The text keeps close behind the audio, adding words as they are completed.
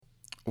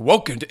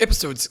Welcome to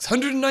episode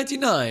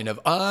 699 of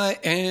I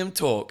Am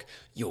Talk,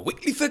 your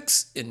weekly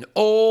fix in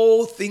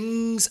all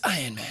things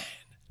Iron Man.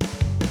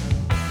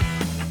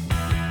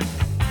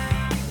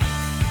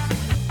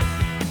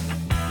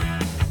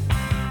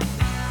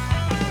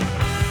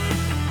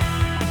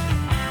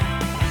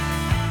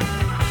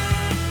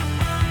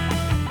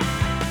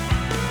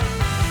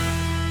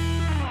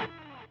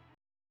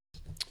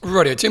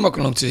 Rightio team,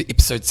 welcome along to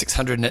episode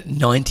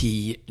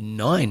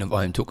 699 of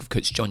I Am Talk with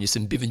Coach John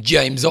Newsom, Bevan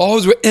James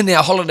Oz. We're in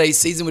our holiday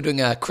season. We're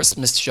doing our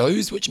Christmas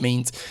shows, which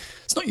means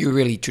it's not your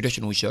really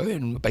traditional show.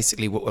 And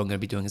basically what I'm going to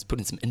be doing is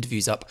putting some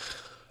interviews up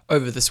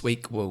over this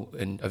week,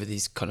 and over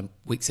these kind of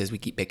weeks as we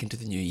get back into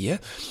the new year.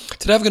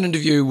 Today I've got an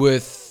interview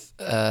with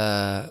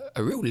a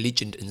real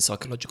legend in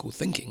psychological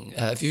thinking.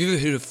 If you've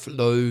ever heard of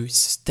flow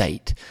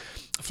state,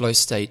 flow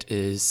state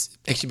is,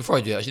 actually before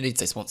I do that, I should need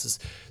to say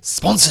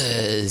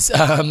sponsors.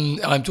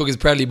 I'm Talk is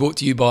proudly brought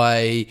to you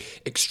by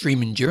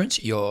Extreme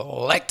Endurance, your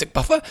lactic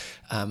buffer.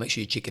 Make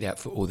sure you check it out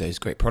for all those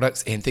great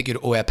products. And thank you to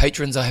all our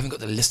patrons. I haven't got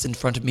the list in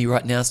front of me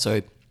right now,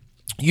 so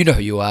you know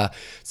who you are.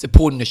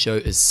 Supporting the show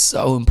is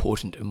so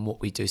important in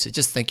what we do. So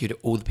just thank you to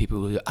all the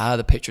people who are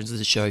the patrons of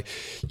the show.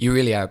 You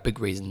really are a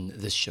big reason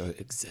this show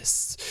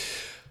exists.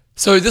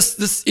 So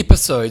this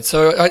episode,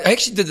 I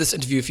actually did this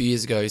interview a few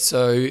years ago.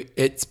 So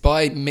it's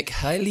by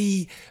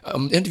Mikhaili.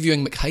 I'm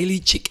interviewing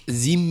Mikhaili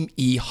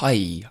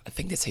Csikszentmihalyi. I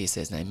think that's how you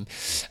say his name.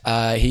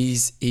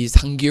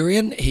 He's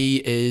Hungarian. He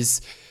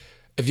is.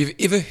 If you've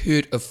ever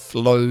heard of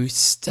flow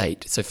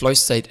state, so flow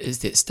state is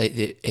that state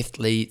that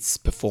athletes,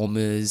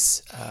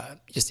 performers,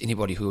 just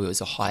anybody who is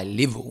a high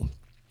level,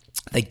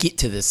 they get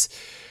to this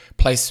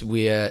place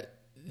where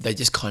they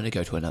just kind of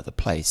go to another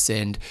place.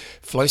 And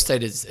flow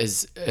state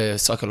is a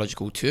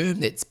psychological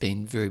term that's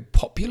been very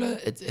popular.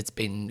 It's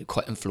been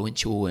quite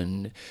influential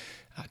in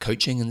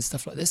coaching and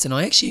stuff like this. And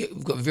I actually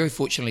very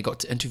fortunately got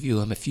to interview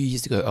him a few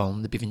years ago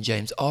on the Bevan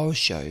James Oz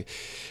show.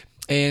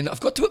 And I've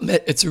got to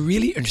admit, it's a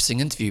really interesting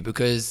interview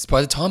because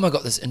by the time I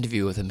got this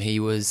interview with him, he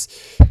was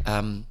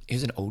an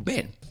old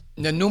man.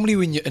 Now, normally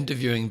when you're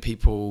interviewing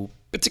people,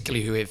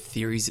 particularly who have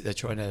theories that they're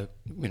trying to,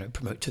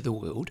 promote to the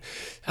world,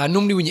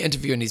 normally when you're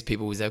interviewing these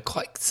people, they're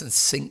quite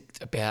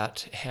succinct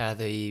about how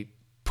they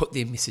put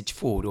their message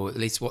forward, or at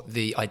least what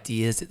the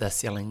ideas that they're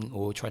selling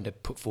or trying to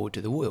put forward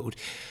to the world.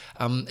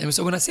 And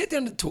so when I sat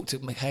down to talk to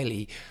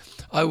Mikhaili,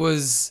 I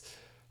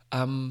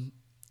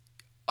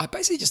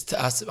basically just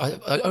asked,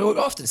 I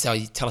often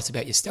say, tell us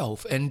about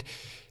yourself. And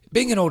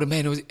being an older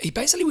man, he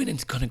basically went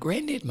into kind of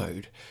granddad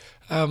mode.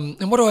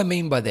 And what do I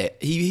mean by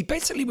that? He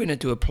basically went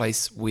into a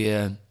place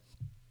where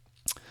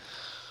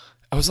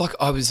I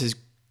was his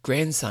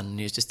grandson, and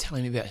he was just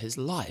telling me about his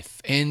life.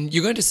 And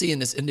you're going to see in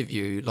this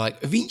interview,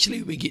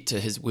 eventually we get to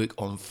his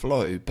work on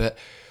flow, but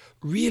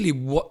really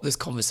what this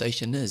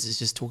conversation is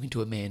just talking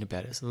to a man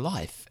about his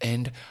life.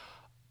 And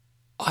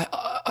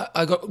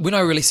I got, when I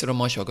released it on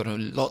my show, I got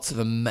lots of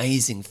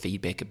amazing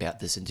feedback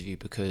about this interview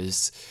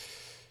because,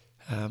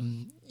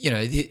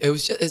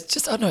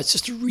 it's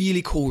just a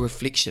really cool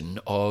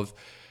reflection of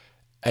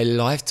a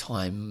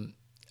lifetime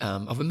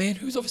of a man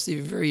who's obviously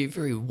a very,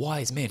 very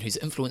wise man who's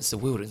influenced the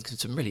world in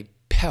some really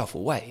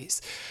powerful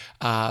ways,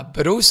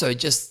 but also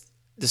just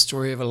the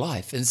story of a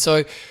life. And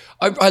so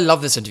I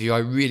love this interview. I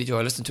really do.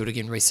 I listened to it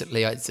again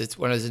recently. It's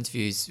one of those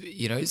interviews,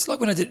 it's like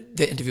when I did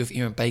that interview with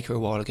Aaron Baker a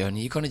while ago, and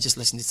you kind of just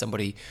listen to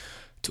somebody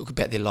talk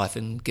about their life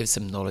and give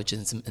some knowledge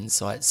and some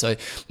insight. So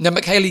now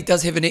Mikhaili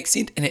does have an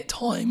accent, and at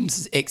times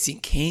his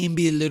accent can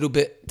be a little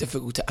bit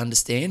difficult to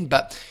understand,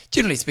 but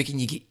generally speaking,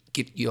 you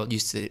get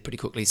used to it pretty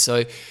quickly.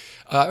 So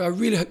I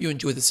really hope you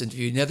enjoy this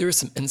interview. Now, there is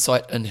some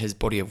insight in his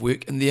body of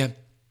work in there,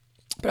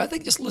 but I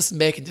think just listen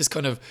back and just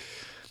kind of,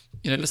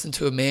 listen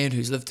to a man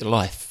who's lived a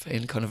life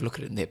and kind of look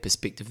at it in that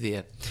perspective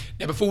there.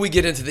 Now, before we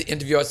get into the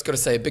interview, I just got to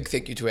say a big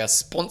thank you to our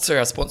sponsor.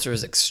 Our sponsor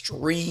is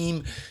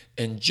Extreme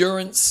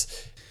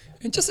Endurance.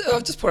 And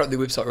I've just put up their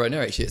website right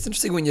now, actually. It's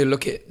interesting when you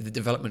look at the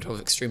development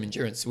of Extreme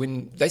Endurance.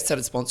 When they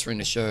started sponsoring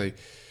the show,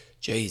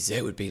 geez,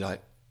 that would be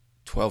like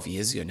 12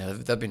 years ago now.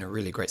 They've been a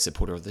really great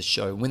supporter of this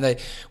show. When they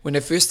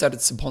first started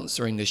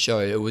sponsoring the show,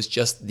 it was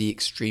just the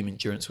Extreme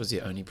Endurance was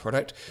their only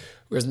product.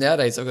 Whereas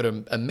nowadays, I've got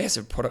a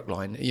massive product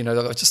line.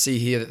 I just see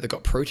here that they've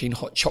got protein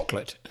hot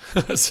chocolate.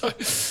 So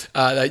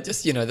they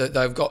just,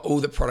 they've got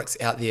all the products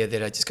out there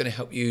that are just going to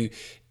help you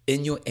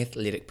in your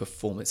athletic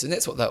performance. And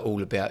that's what they're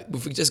all about.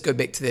 If we just go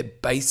back to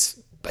that base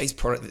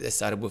product that they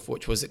started with,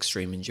 which was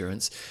Extreme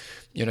Endurance,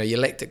 your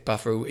lactic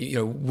buffer,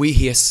 we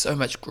hear so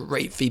much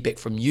great feedback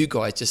from you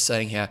guys just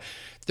saying how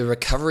the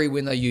recovery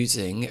when they're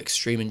using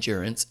Extreme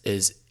Endurance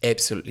is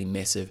absolutely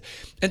massive.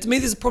 And to me,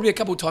 there's probably a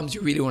couple of times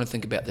you really want to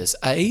think about this.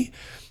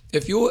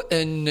 If you're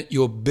in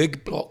your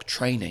big block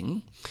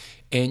training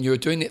and you're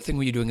doing that thing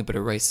where you're doing a bit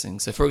of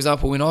racing. So for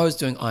example, when I was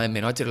doing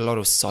Ironman, I did a lot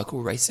of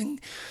cycle racing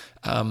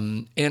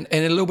and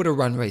a little bit of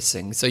run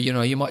racing. So,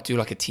 you might do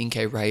like a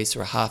 10K race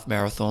or a half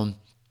marathon.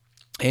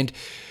 And,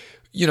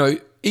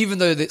 even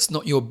though that's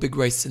not your big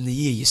race in the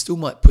year, you still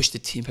might push the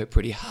tempo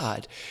pretty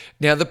hard.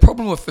 Now, the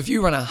problem with if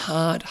you run a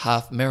hard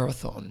half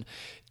marathon,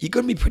 you're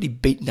going to be pretty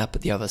beaten up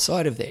at the other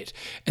side of that.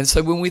 And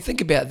so when we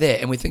think about that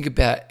and we think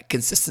about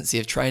consistency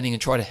of training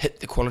and try to hit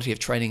the quality of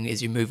training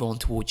as you move on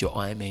towards your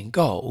Ironman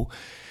goal,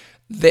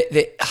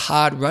 that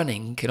hard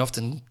running can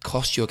often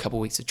cost you a couple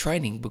of weeks of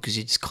training because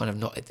you're just kind of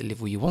not at the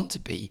level you want to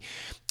be.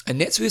 And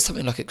that's where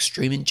something like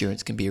extreme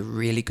endurance can be a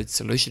really good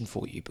solution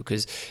for you,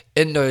 because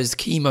in those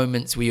key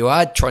moments where you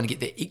are trying to get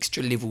the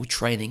extra level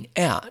training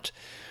out,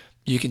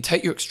 you can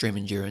take your extreme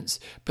endurance,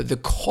 but the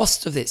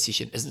cost of that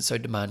session isn't so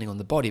demanding on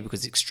the body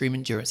because extreme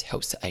endurance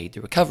helps to aid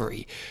the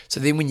recovery. So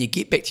then when you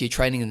get back to your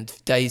training in the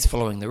days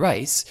following the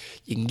race,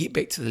 you can get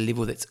back to the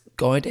level that's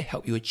going to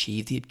help you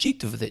achieve the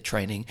objective of that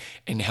training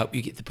and help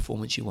you get the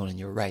performance you want in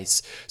your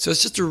race. So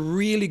it's just a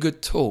really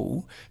good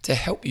tool to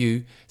help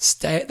you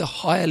stay at the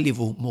higher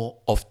level more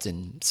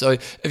often. So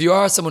if you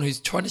are someone who's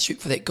trying to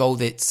shoot for that goal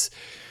that's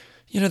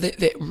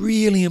that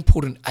really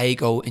important A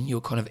goal in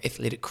your kind of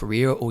athletic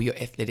career or your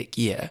athletic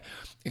year,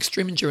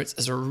 extreme endurance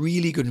is a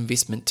really good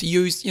investment to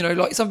use.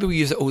 Like some people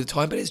use it all the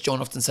time, but as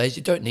John often says,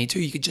 you don't need to.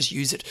 You could just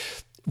use it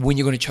when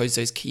you're going to choose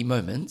those key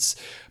moments.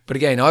 But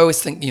again, I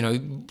always think,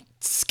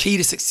 key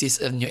to success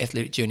in your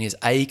athletic journey is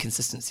A,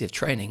 consistency of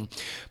training,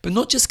 but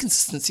not just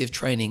consistency of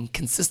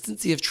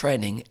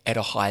training at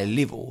a high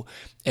level.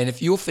 And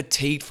if you're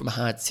fatigued from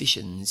hard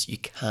sessions, you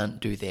can't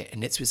do that.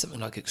 And that's where something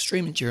like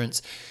extreme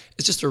endurance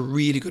is just a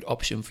really good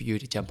option for you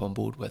to jump on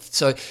board with.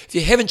 So if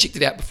you haven't checked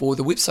it out before,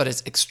 the website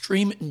is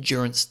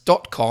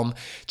extremeendurance.com.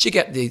 Check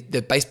out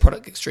the base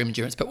product, Extreme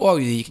Endurance, but while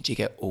you're there, you can check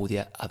out all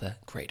their other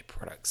great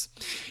products.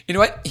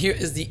 Anyway, here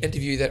is the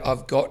interview that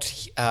I've got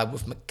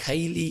with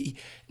Mikaeli.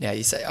 Now,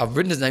 you say I've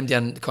written his name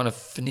down kind of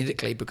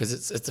phonetically because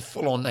it's a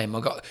full-on name.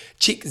 I've got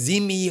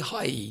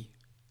Csikszentmihalyi.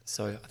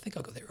 So I think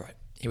I got that right.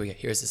 Here we go.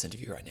 Here is this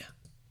interview right now.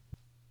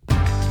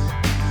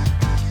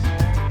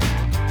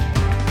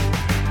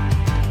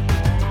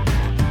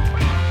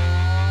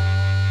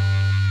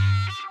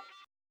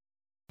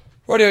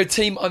 Rightio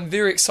team, I'm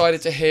very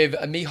excited to have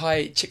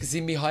Mihai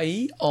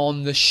Csikszentmihalyi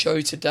on the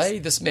show today.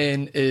 This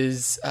man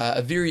is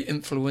a very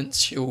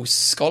influential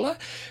scholar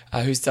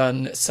who's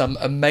done some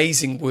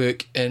amazing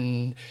work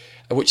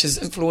which has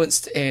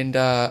influenced and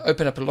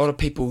opened up a lot of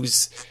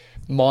people's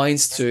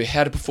minds to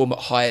how to perform at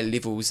higher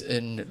levels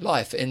in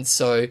life. And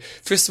so,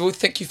 first of all,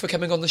 thank you for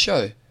coming on the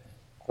show.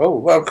 Oh,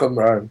 welcome,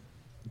 Ryan.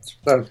 It's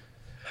fun.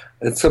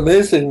 It's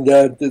amazing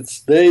that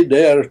it's day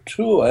there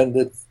too, and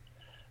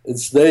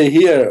it's day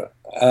here.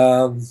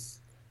 I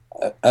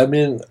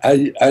mean,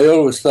 I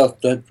always thought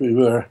that we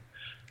were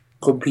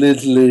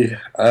completely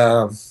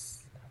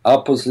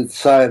opposite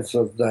sides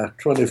of the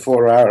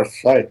 24-hour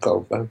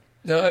cycle. But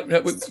No,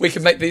 we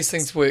can make these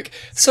things work.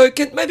 So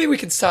maybe we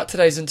can start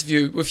today's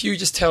interview with you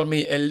just telling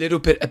me a little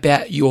bit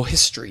about your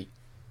history.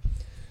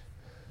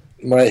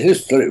 My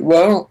history?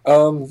 Well,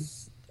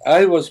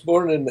 I was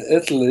born in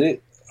Italy,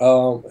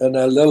 in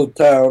a little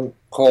town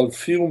called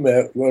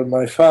Fiume, where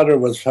my father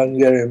was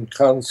Hungarian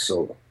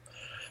consul.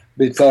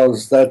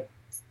 Because that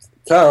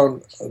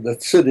town,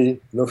 that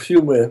city, the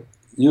Fiume,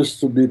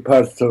 used to be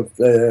part of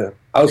the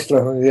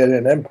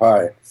Austro-Hungarian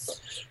Empire.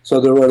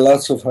 So there were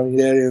lots of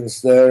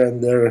Hungarians there,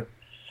 and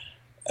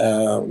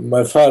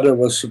my father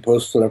was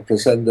supposed to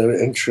represent their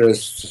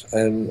interests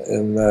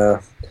in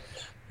the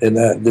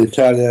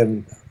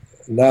Italian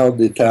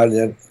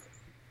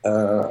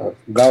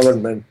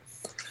government.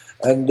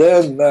 And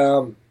then,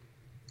 of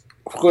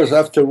course,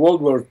 after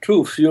World War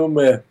II,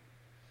 Fiume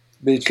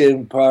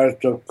became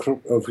part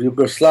of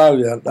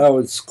Yugoslavia. Now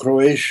it's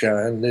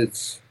Croatia, and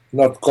it's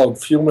not called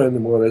Fiume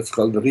anymore. It's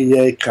called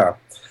Rijeka,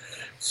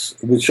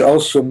 which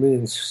also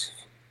means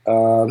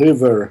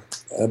river,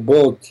 a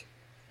boat.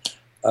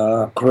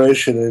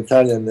 Croatian and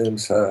Italian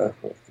names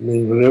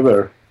mean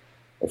river,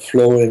 a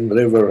flowing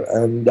river.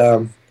 And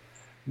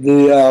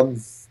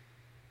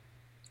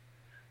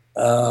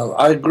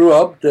I grew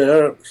up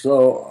there,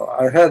 so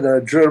I had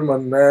a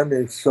German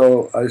nanny,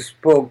 so I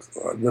spoke,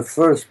 the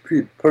first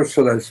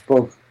person I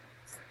spoke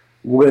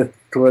with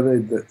to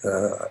any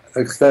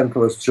extent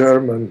was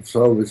German,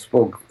 so we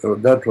spoke,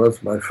 that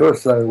was my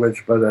first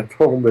language, but at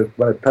home with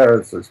my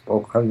parents I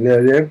spoke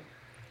Hungarian.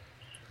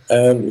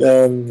 And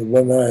then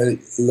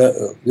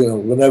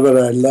whenever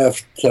I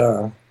left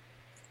our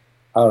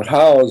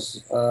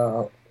house,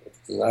 I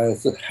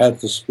had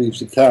to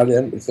speak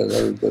Italian because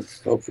everybody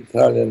spoke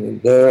Italian in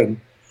there, and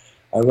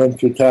I went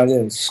to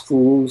Italian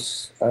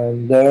schools.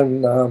 And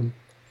then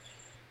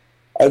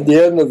at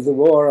the end of the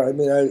war, I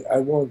mean, I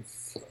won't,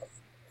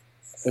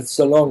 it's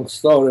a long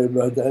story,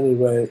 but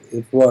anyway,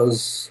 it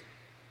was,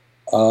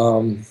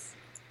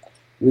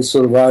 we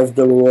survived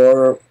the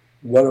war.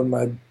 One of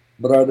my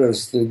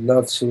brothers did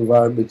not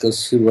survive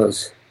because he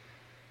was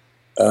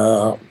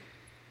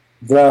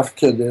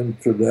drafted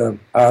into the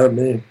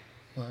army.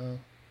 Wow.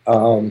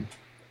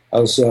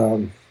 As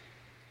a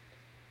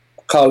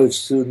college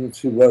student,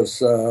 he was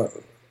the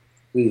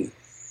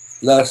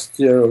last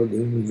year of the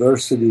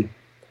university,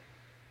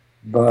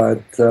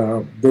 but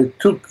they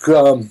took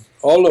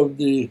all of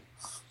the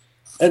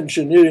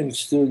engineering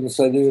students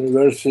at the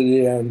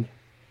university and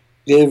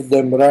gave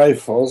them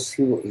rifles.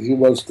 He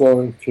was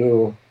going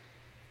to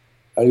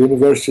a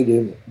university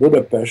in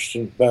Budapest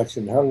and back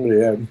in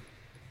Hungary, and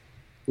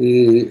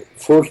the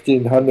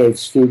 1,400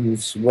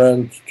 students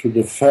went to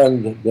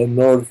defend the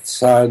north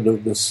side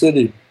of the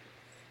city,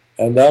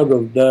 and out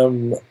of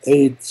them,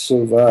 8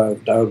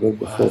 survived out of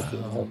the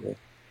 1,400.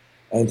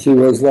 And he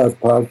was not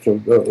part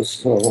of those,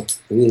 so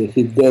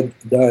he died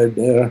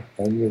there.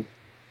 And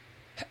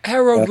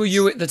How old were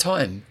you at the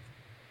time?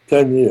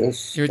 10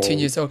 years. You were 10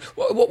 years old.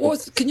 What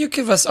was? Can you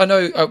give us? I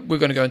know we're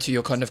going to go into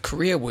your kind of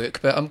career work,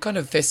 but I'm kind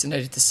of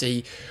fascinated to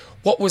see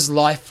what was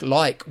life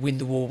like when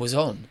the war was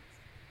on.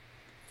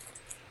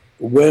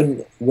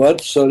 When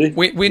what? Sorry.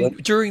 When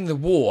during the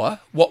war,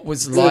 what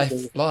was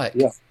life like?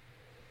 Yeah.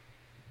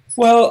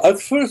 Well, at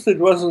first it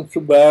wasn't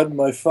too bad.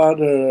 My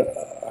father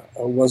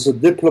was a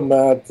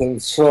diplomat,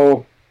 and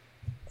so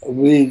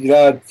we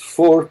got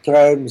 4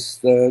 times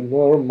the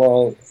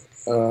normal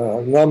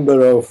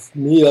number of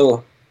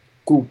meal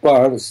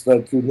coupons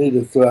that you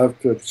needed to have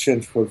to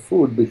exchange for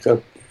food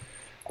because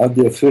at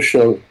the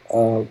official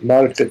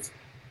market.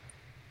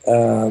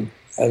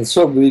 And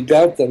so we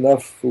got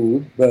enough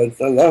food, but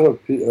a lot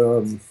of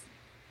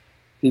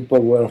people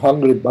were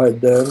hungry by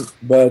then.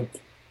 But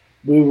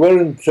we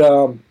weren't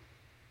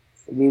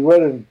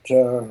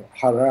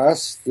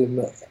harassed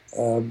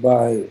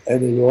by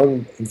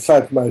anyone. In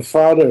fact, my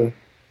father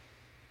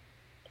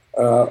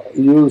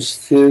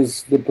used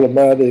his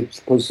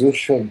diplomatic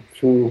position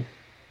to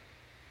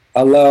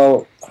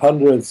allow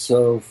hundreds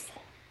of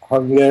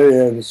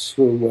Hungarians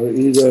who were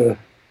either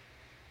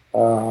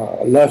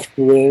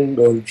left-wing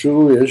or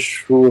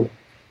Jewish who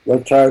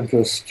were trying to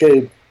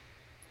escape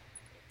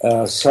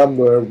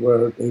somewhere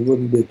where they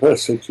wouldn't be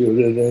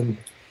persecuted. And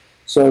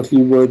so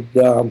he would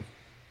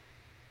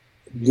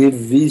give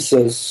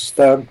visas,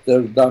 stamp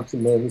their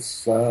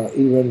documents,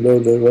 even though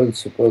they weren't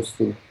supposed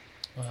to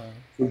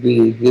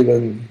be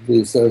given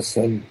visas.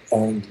 And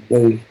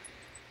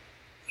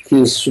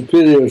his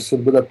superiors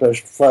in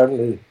Budapest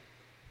finally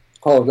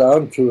called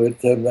on to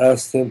it and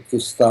asked him to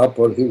stop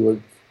or he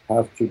would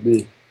have to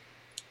be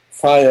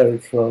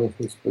fired from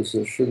his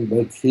position.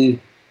 But he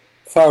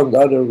found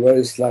other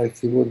ways, like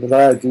he would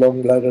write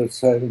long letters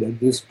saying that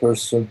this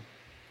person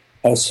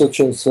has such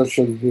and such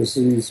a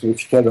disease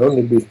which can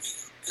only be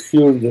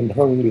cured in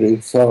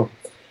Hungary. So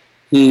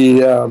he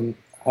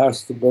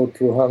has to go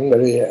through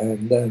Hungary,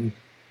 and then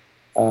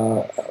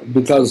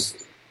because,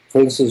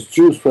 for instance,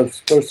 Jews were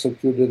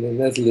persecuted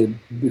in Italy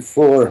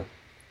before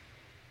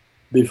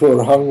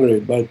Hungary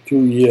by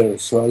 2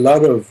 years. So a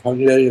lot of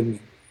Hungarian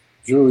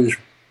Jewish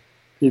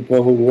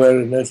people who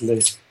were in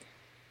Italy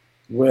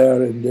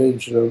were in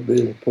danger of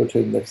being put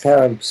in the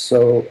camps.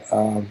 So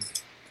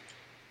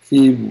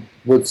he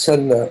would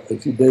send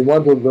they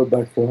want to go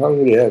back to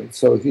Hungary, and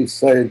so he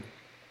said,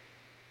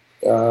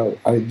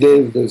 I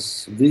gave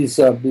this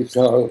visa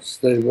because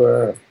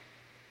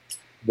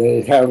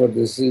they have a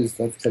disease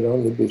that can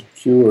only be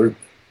cured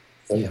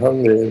in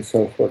Hungary and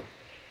so forth.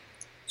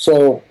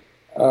 So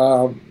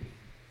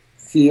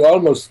he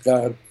almost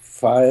got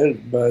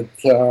fired, but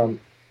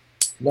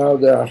now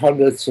there are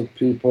hundreds of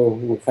people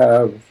who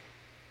have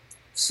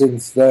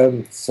since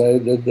then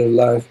said that their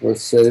life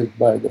was saved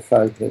by the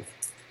fact that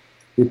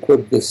he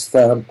put the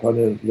stamp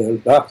on their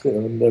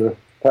document, on their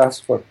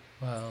passport.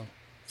 Wow.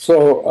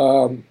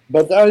 So,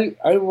 but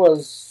I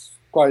was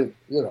quite,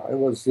 I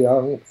was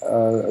young.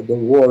 The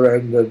war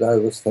ended. I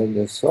was 10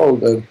 years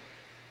old,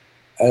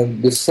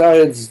 and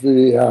besides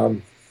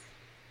the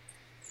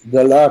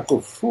lack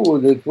of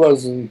food, it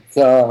wasn't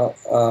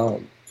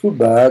too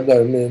bad.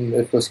 I mean,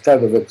 it was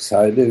kind of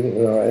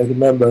exciting. I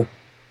remember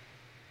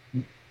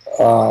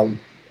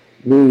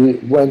we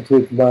went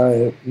with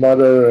my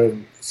mother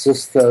and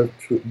sister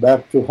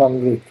back to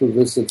Hungary to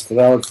visit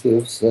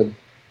relatives, and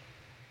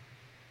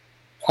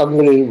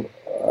Hungary,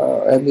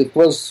 and it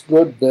was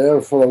good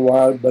there for a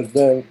while, but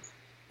then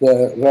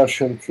the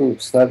Russian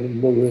troops started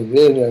moving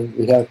in, and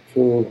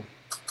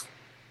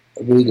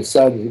we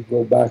decided to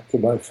go back to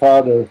my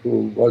father,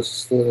 who was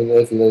still in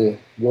Italy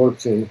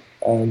working.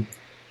 And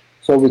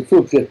so we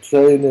took a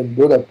train in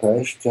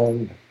Budapest,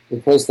 and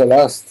it was the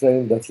last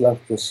train that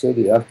left the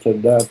city. After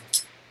that,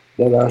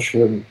 the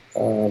Russian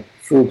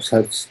troops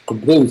had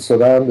completely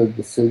surrounded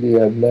the city,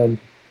 and then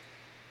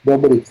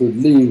nobody could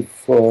leave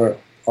for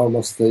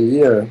almost a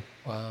year.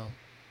 Wow.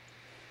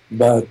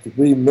 But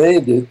we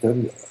made it,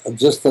 and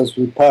just as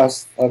we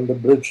passed on the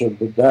bridge of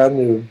the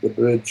Danube, the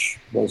bridge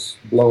was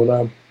blown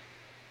up.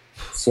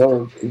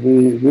 So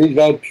we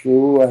got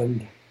through,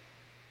 and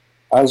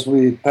as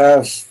we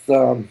passed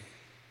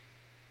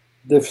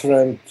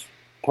different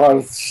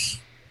parts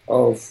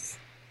of,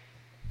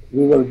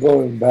 we were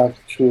going back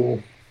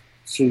to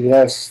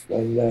Trieste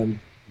and then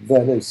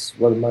Venice,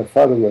 where my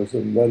father was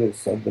in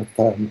Venice at the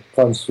time,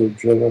 Consul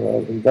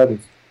General in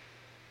Venice.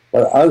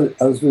 But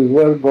as we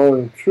were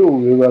going through,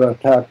 we were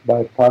attacked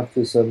by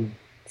partisan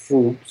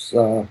troops,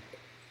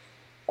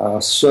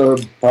 Serb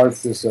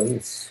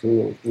partisans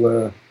who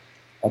were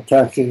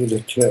attacking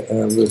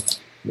with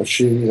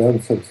machine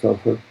guns and so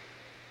forth.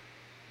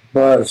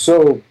 But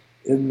so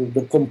in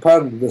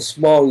the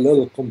small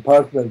little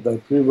compartment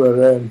that we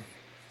were in,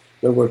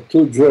 there were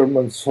two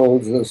German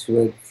soldiers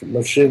with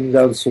machine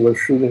guns who were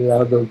shooting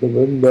out of the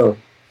window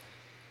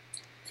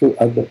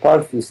at the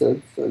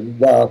partisans,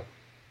 and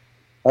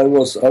I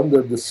was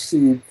under the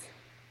seat,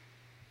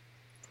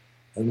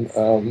 and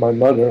my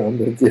mother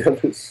under the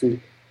other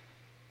seat.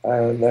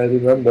 And I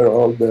remember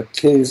all the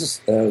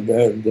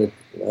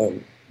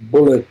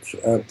bullet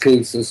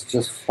cases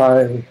just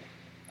flying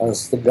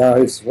as the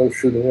guys were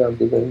shooting out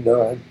the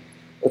window. And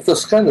it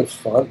was kind of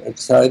fun,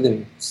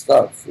 exciting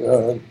stuff.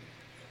 Then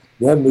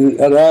we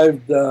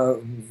arrived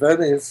in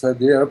Venice at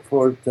the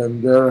airport,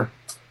 and there,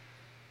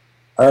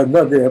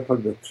 not the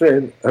airport, the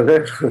train, a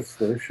railway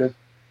station.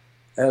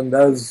 And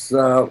as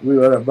we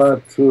were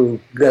about to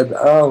get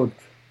out,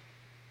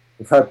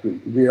 in fact,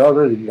 we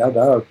already got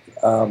out,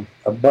 a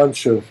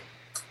bunch of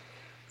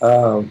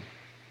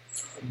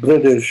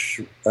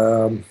British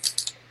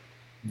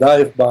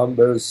dive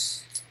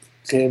bombers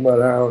came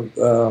around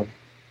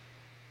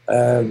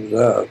and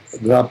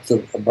dropped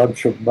a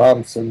bunch of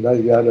bombs, and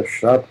I got a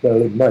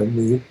shrapnel in my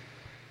knee,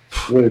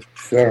 which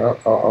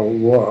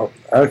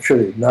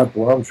actually not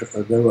one,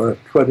 there were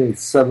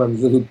 27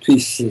 little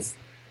pieces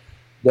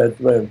that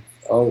went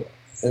all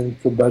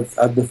into, but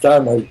at the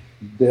time I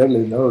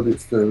barely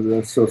noticed. They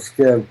were so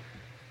scared.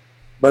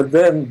 But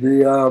then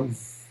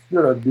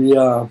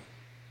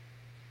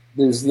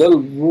these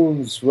little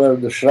wounds where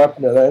the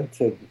shrapnel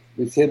entered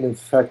became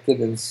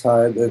infected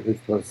inside, and it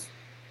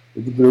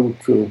grew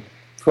to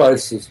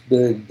twice as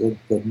big, the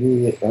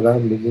knee,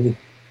 around the knee.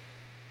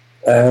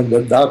 And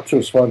the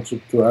doctors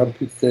wanted to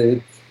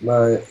amputate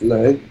my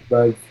leg,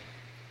 but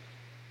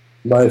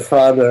my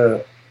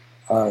father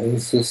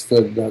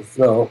insisted that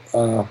no,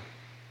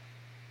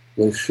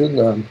 they shouldn't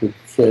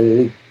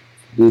amputate,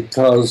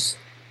 because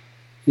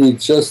he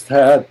just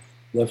had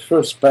the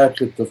first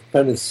packet of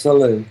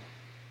penicillin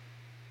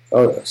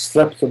or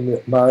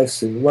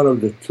streptomycin, one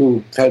of the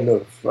two kind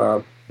of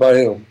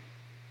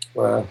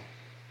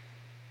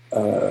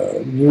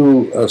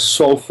new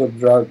sulfur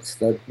drugs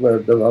that were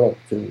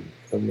developed in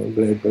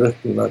Great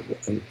Britain at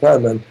the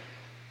time,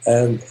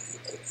 and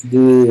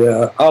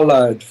the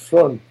Allied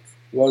front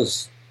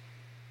was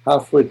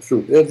halfway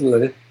through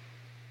Italy,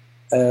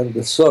 and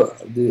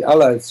the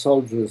Allied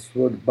soldiers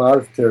would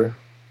barter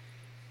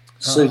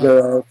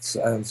cigarettes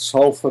and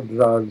sulfur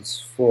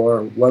drugs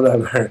for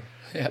whatever,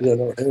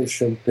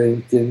 ancient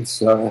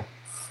paintings,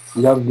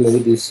 young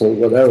ladies or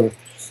whatever.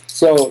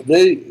 So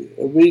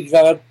he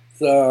got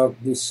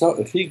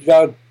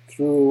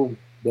through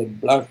the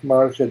black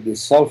market, the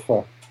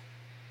sulfur,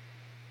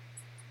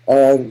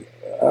 and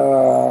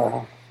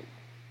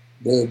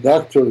the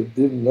doctor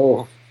didn't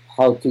know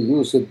how to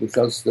use it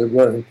because they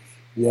weren't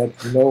yet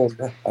known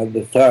at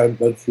the time,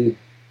 but he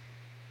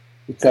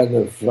kind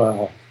of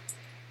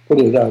put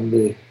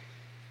it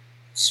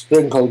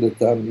sprinkled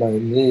it on my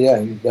knee,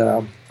 and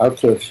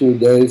after a few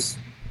days,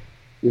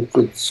 you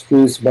could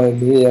squeeze my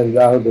knee, and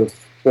out of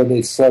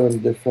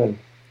 27 different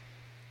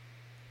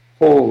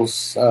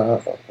holes,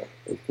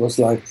 it was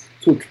like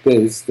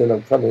toothpaste,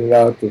 coming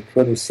out of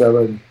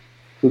 27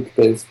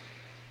 toothpaste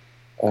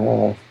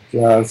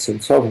jars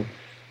and so on.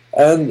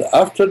 And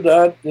after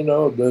that,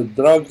 the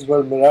drugs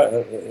were,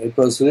 it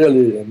was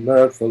really a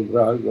miracle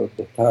drug at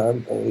the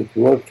time, and it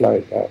worked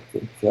like that.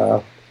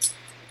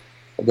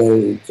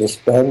 They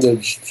just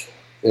bandaged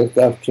it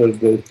after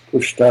they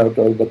pushed out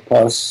all the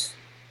pus,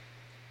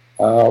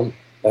 and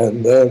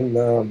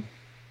then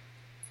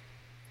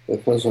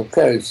it was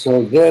okay.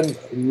 So then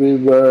we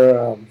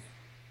were,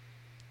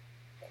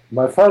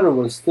 my father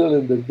was still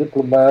in the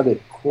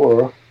diplomatic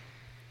corps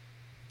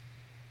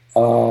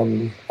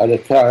at the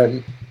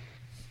time,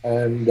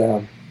 and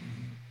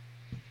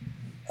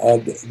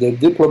the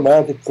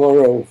diplomatic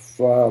corps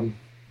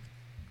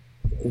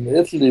in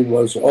Italy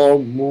was all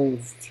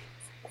moved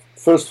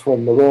first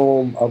from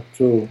Rome up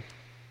to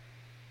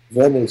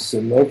Venice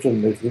in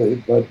northern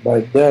Italy, but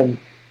by then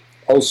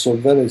also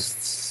Venice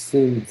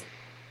seemed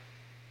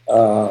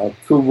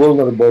too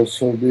vulnerable,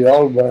 so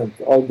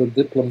all the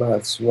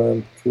diplomats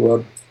went to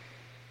a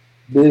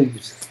big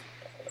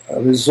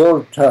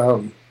resort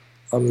town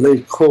on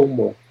Lake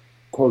Como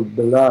called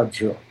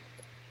Bellagio.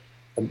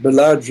 And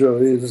Bellagio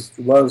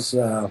was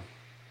a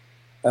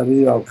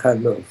real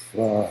kind of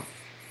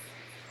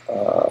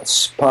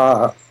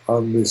spa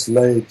on this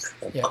lake,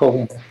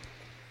 Como.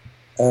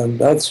 And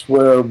that's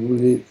where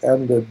we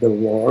ended the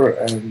war.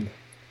 And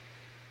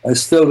I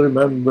still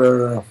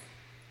remember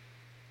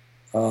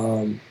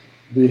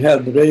we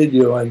had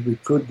radio, and we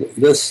could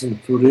listen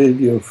to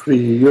Radio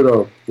Free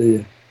Europe,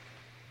 the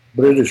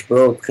British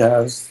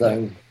broadcast.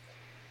 And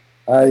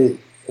I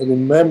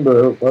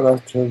remember one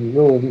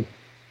afternoon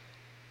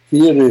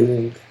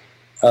hearing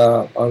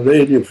on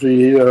Radio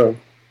Free Europe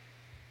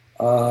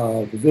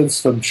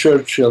Winston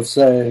Churchill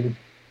saying,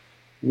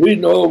 "We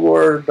know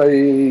where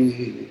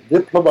the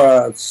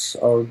diplomats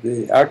or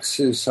the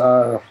Axis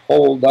are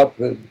holed up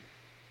in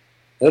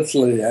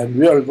Italy, and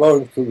we are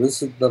going to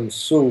visit them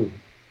soon."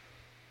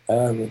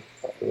 And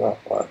I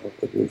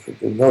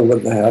didn't know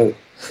what the hell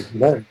it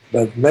meant.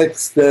 But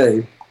next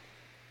day,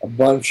 a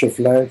bunch of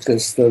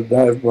Lancaster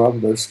dive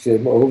bombers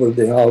came over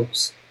the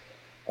Alps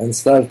and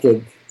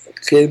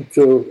came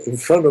to in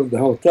front of the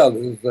hotel.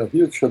 It was a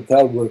huge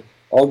hotel where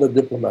all the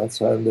diplomats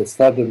were, and they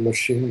started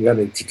machine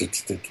gunning.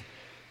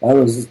 I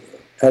was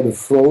kind of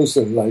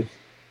frozen, like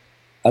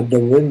at the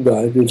window.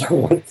 I didn't know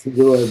what to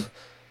do, and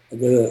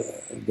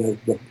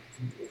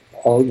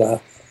all the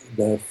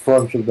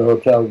front of the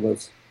hotel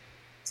was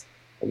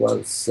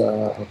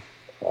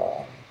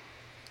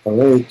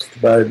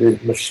raked by the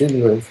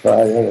machinery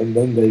fire, and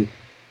then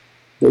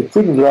they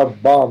couldn't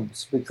drop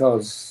bombs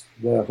because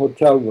the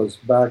hotel was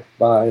backed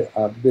by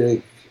a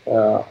big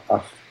a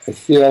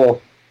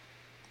hill,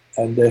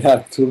 and they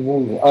had to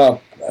move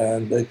up,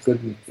 and they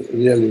couldn't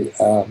really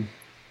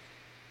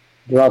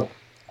drop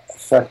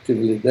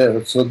effectively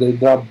there. So they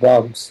dropped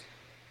bombs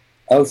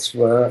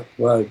elsewhere,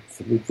 but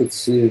we could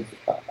see it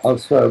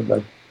elsewhere.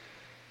 But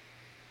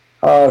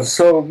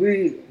so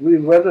we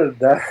weathered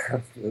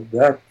that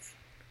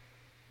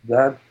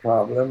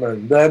problem,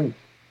 and then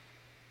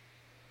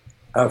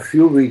a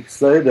few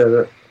weeks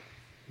later,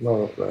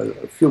 no,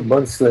 a few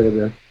months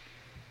later,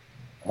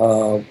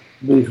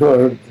 we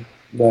heard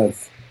that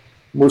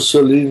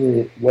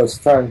Mussolini was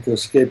trying to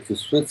escape to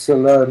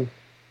Switzerland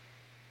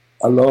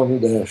along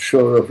the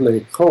shore of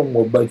Lake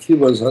Como, but he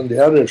was on the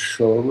other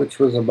shore, which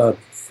was about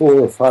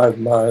 4 or 5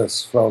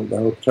 miles from the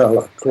hotel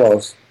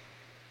across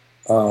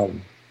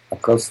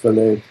the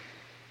lake.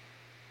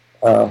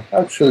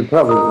 Actually,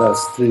 probably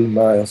less, 3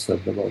 miles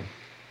at the moment.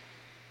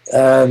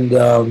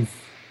 And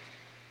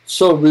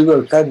so we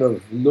were kind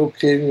of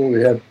looking.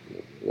 We had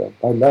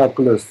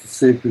binoculars to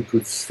see if we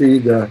could see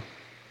the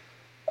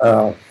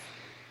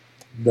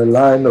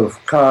line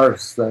of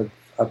cars that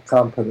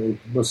accompanied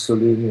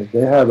Mussolini.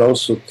 They had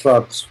also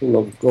trucks full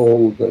of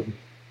gold and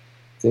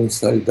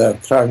things like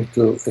that, trying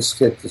to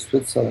escape to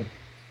Switzerland.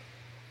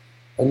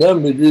 And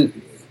then we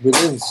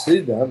didn't see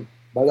them,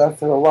 but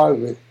after a while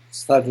we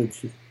started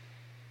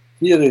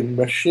hearing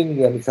machine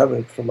gun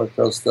coming from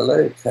across the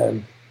lake,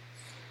 and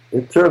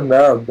it turned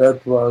out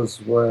that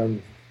was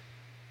when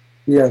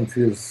he and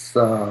his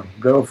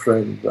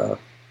girlfriend,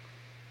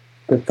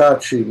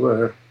 Petacci,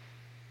 were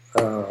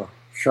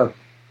shot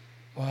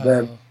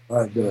dead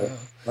by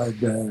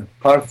the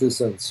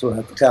partisans who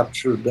had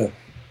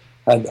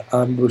had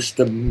ambushed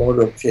the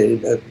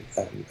motorcade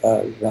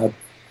and got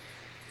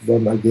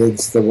them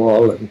against the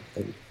wall.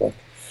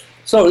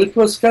 So it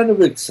was kind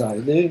of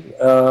exciting.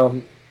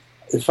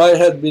 If I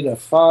had been a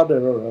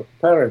father or a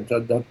parent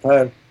at that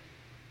time,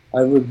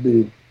 I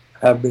would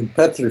have been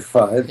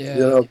petrified.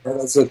 Yeah. But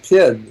as a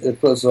kid,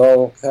 it was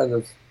all kind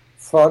of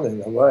fun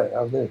in a way.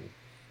 I mean,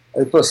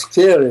 it was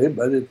scary,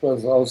 but it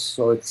was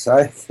also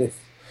exciting.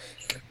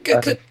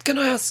 Can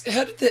I ask,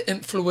 how did that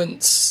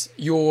influence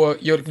your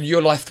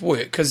life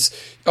work? Because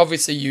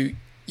obviously you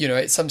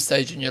at some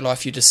stage in your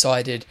life you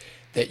decided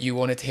that you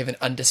wanted to have an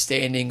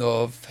understanding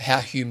of how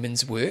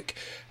humans work,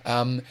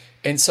 and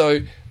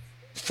so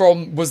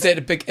was that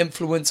a big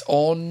influence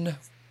on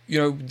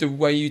the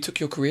way you took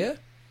your career?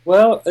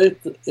 Well,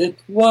 it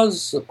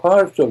was a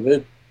part of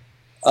it.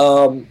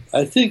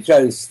 I think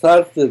I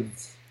started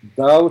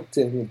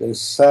doubting the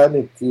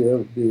sanity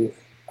of the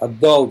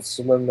adults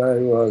when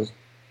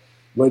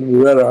we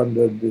were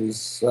under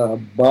these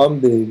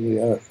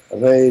bombing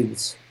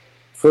raids.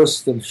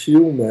 First in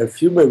Fiume.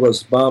 Fiume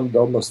was bombed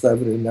almost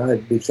every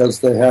night because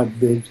they had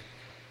big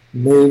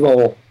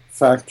naval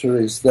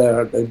factories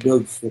there. They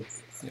built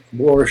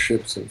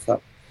warships and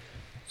stuff.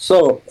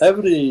 So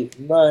every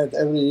night,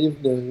 every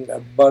evening, a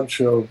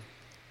bunch of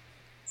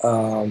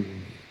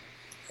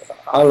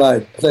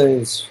Allied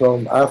planes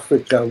from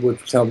Africa would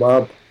come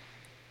up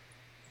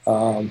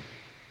and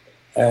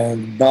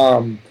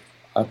bomb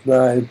at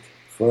night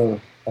for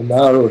an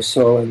hour or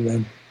so, and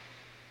then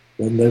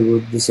they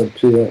would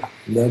disappear.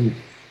 And then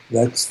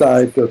next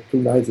night or 2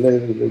 nights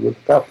later, they would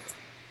come.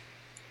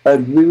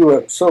 And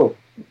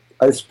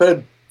I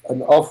spent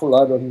an awful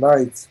lot of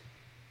nights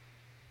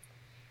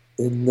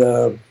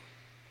down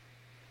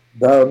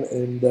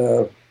in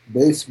the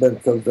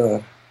basement of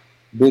the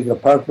big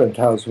apartment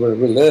house where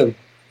we lived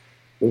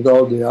with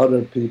all the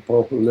other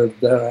people who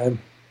lived there, and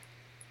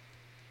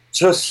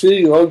just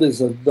seeing all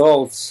these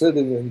adults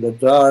sitting in the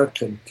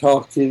dark and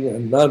talking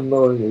and not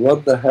knowing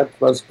what the heck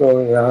was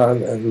going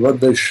on and what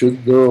they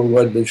should do,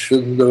 what they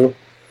shouldn't do.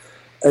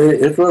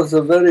 It was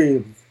a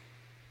very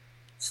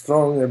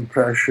strong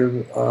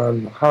impression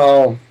on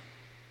how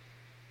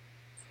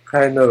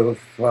kind of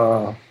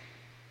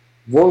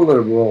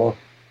vulnerable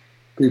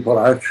people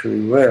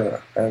actually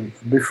were. And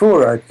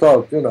before I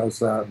thought,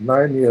 as a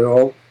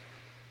 9-year-old,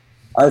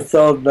 I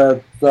thought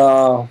that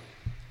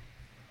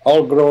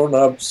all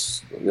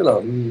grown-ups,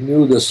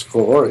 knew the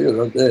score.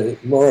 They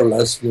more or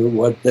less knew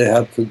what they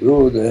had to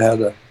do. They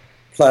had a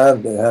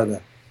plan. They had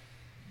an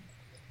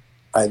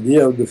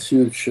idea of the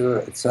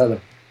future,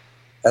 etc.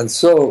 And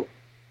so,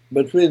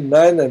 between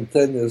 9 and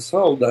 10 years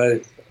old,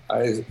 I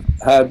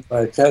had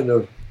my kind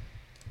of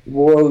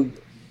world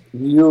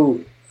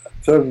view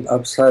turned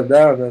upside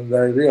down, and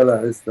I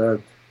realized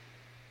that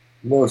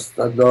most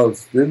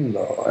adults didn't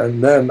know.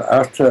 And then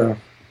after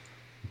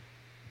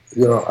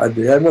at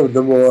the end of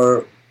the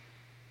war,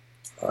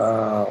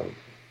 uh,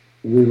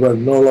 we were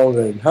no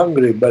longer in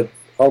Hungary, but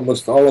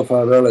almost all of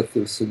our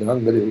relatives in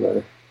Hungary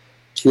were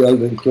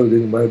killed,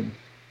 including my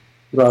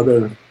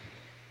brother.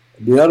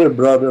 The other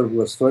brother, who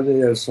was 20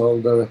 years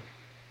older,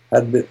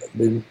 had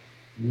been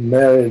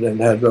married and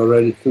had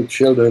already 2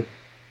 children.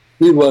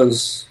 He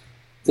was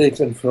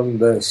taken from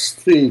the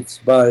streets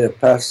by a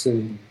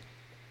passing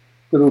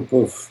group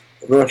of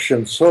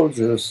Russian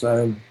soldiers,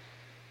 and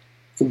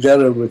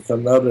together with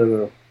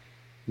another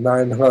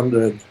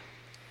 900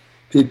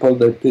 people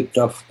they picked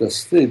off the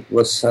street,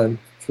 was sent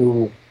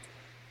to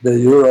the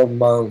Ural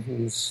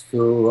Mountains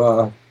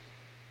to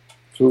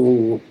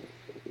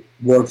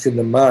work in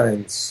the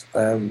mines,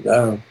 and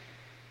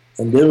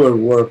they were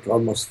worked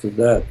almost to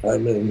death. I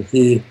mean,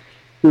 he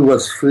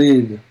was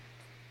freed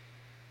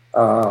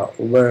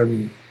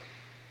when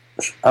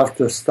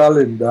after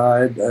Stalin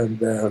died, and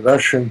the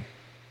Russian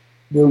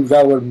new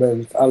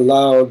government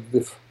allowed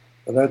the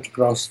Red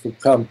Cross to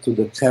come to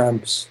the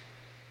camps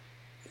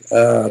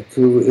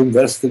to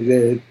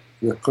investigate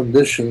the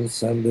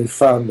conditions, and they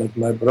found that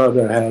my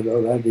brother had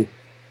already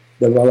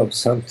developed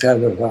some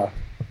kind of a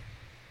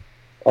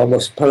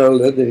almost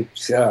paralytic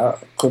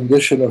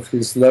condition of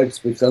his legs,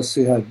 because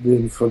he had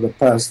been for the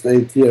past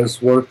 8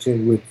 years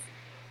working with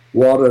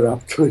water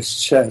up to his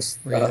chest,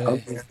 Really?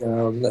 up and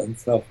down and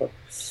so forth.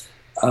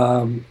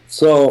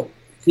 So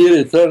he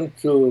returned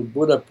to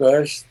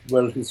Budapest,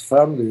 where his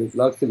family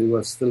luckily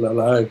was still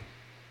alive,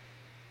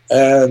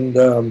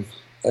 and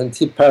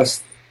he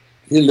passed.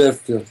 He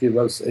lived till he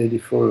was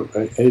 84,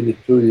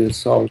 82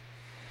 years old,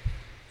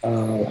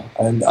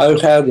 and I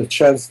had a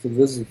chance to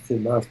visit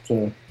him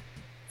after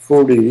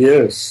 40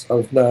 years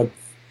of not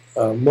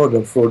more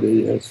than 40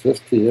 years,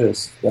 50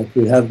 years that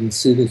we hadn't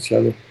seen each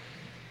other.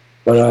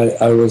 But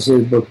I was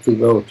able to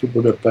go to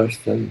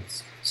Budapest and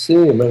see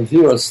him, and he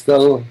was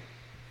still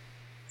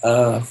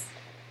a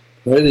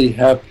very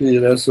happy,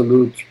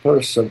 resolute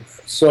person.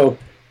 So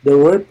there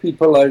were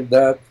people like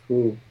that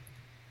who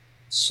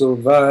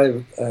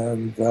survived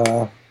and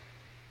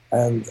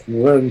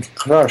weren't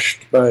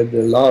crushed by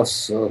the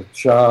loss of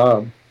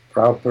job,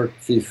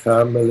 property,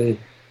 family,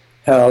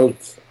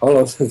 health, all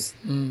of this.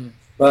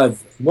 But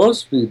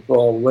most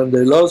people, when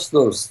they lost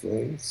those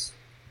things,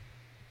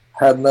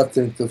 had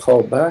nothing to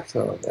fall back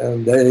on,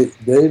 and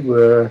they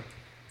were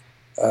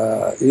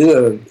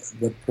either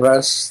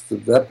depressed,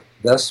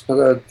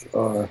 desperate,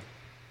 or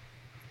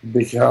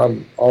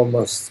become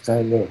almost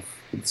kind of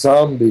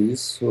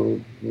zombies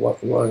who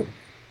were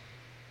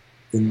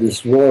in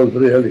this world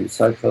really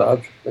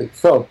psychologically.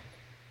 So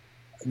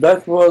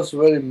that was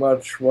very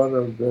much one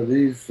of the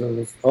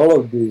reasons all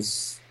of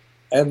these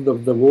end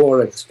of the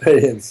war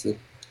experiences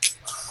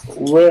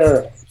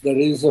were the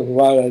reason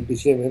why I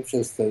became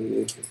interested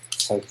in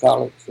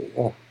psychology.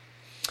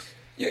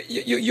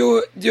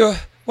 You're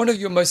one of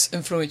your most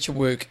influential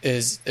work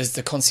is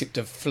the concept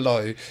of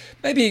flow.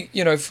 Maybe,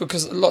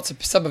 because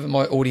some of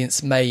my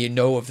audience may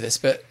know of this,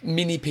 but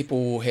many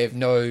people have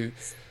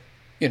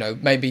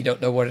maybe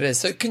don't know what it is.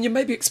 So can you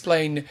maybe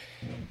explain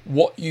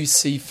what you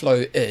see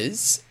flow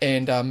is,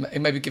 and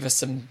maybe give us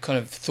some kind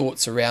of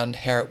thoughts around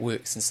how it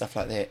works and stuff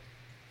like that?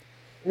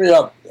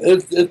 Yeah,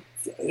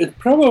 it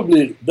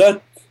probably,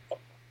 that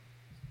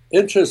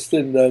interest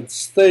in that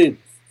state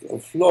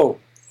of flow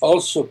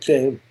also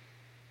came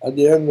at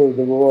the end of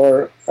the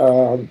war,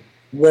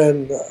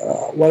 when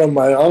one of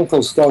my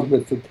uncles taught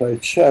me to play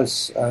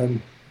chess,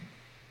 and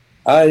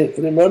I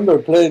remember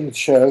playing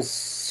chess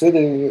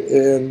sitting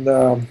in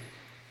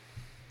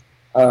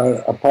our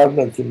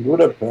apartment in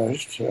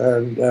Budapest,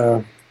 and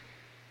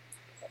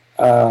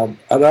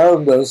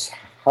around us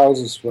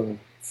houses were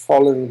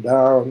falling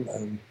down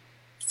and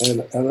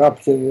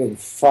erupting in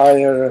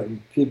fire,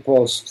 and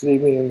people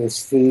screaming in the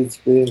streets,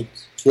 being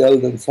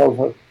killed and so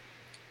forth.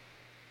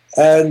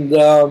 And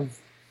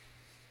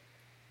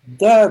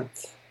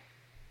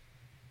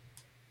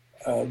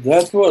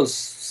that was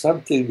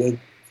something that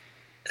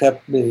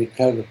kept me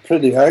kind of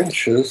pretty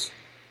anxious.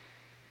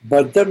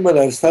 But then when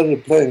I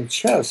started playing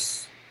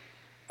chess,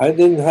 I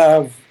didn't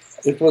have,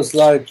 it was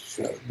like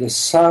the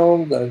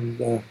sound and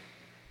the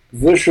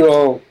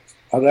visual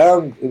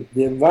around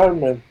the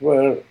environment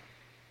were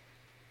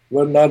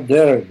not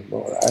there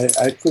anymore.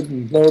 I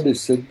couldn't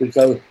notice it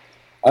because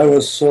I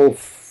was so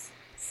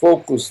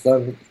focused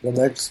on the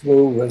next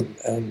move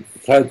and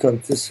try to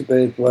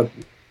anticipate what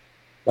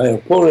my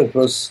opponent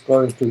was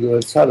going to do,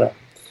 etc.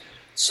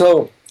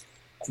 So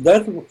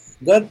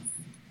that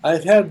I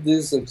had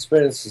these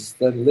experiences.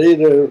 Then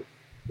later,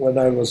 when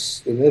I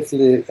was in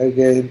Italy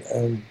again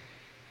and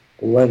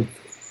went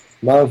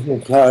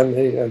mountain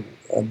climbing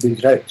and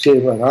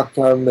became a rock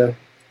climber,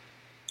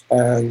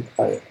 and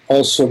I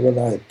also, when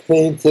I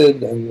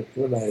painted and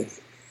when I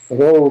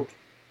wrote,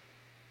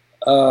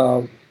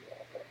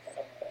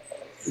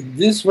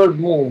 these were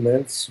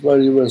moments where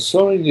you were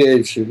so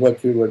engaged in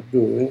what you were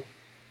doing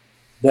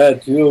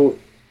that you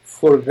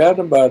forgot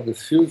about the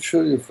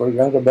future, you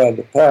forgot about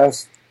the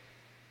past,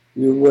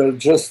 you were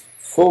just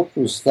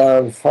focused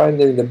on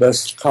finding the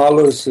best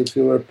colors if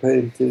you were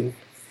painting,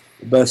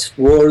 the best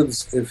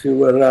words if you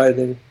were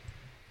writing,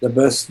 the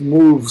best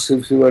moves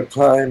if you were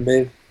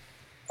climbing,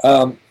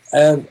 and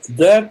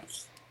that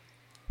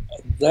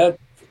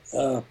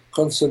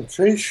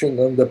concentration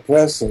on the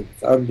present,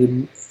 on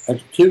the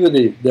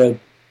activity that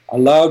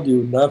allowed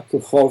you not to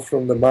fall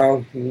from the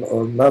mountain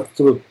or not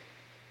to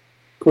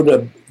put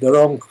the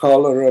wrong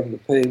color on the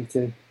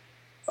painting,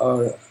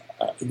 or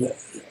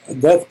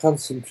that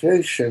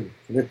concentration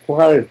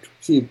required to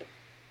keep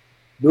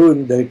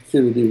doing the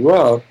activity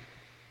well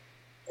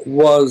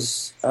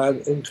was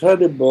an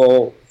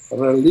incredible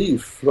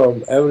relief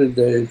from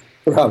everyday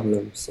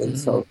problems and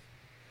so on.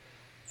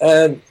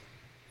 And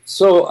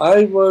so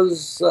I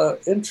was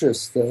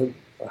interested,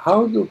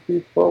 how do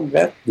people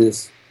get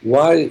this?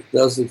 Why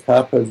does it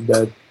happen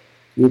that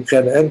you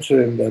can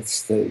enter in that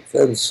state?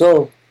 And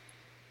so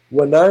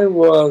when I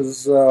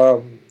was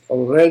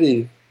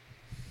already,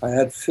 I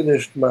had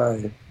finished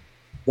my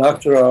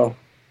doctoral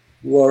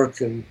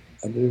work at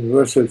the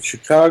University of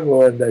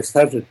Chicago, and I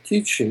started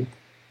teaching.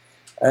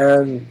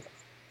 And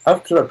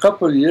after a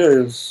couple of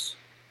years,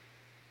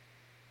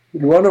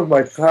 in one of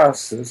my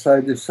classes,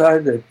 I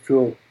decided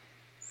to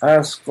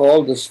ask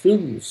all the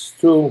students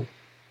to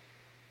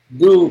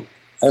do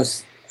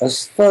a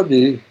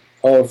study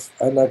of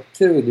an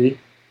activity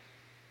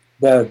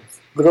that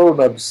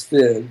grown-ups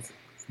did,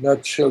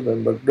 not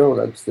children, but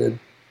grown-ups did,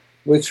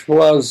 which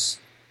was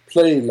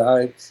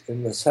play-like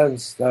in the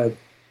sense that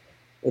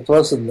it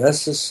wasn't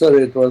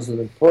necessary, it wasn't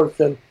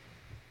important,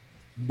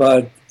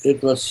 but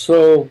it was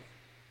so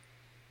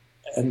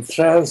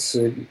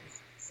entrancing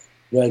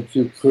that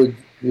you could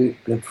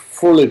get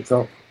fully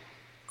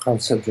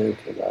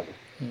concentrated on it.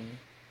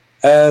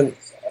 And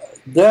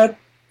that,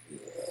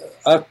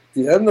 at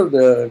the end of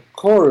the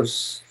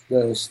course,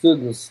 the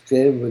students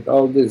came with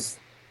all these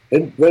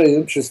very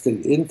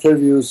interesting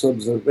interviews,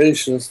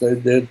 observations they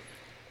did,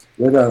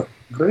 with a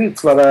great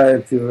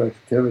variety of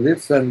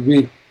activities, and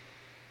we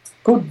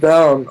put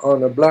down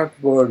on a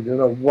blackboard,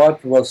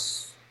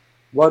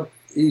 what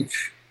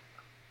each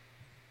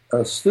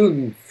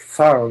student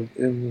found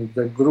in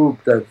the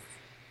group that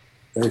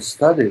they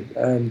studied,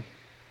 and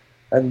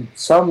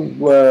some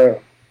were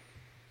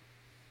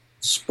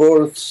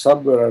sports,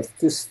 some were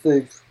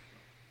artistic,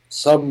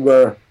 some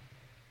were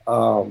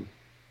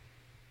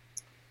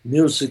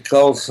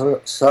musical,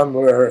 some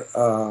were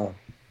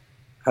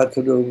had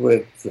to do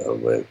with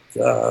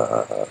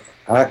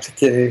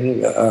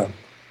acting,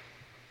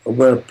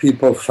 where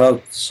people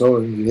felt so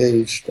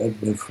engaged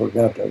that they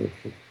forgot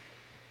everything.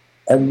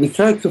 And we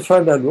tried to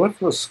find out what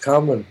was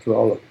common to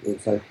all of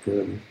these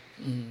activities.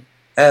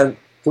 And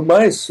to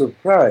my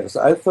surprise,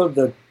 I thought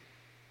that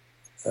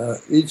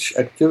each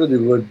activity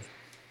would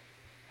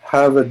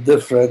have a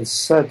different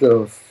set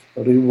of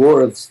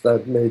rewards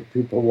that made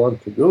people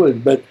want to do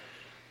it. But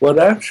what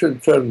actually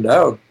turned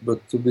out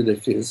to be the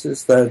case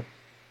is that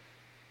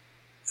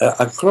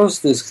across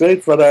this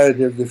great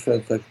variety of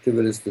different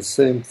activities, the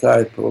same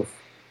type of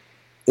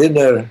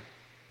inner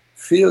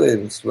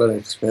feelings were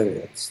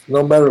experienced,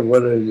 no matter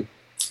whether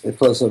it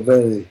was a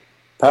very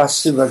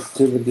passive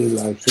activity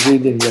like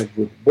reading a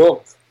good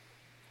book,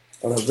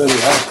 or a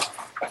very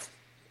active.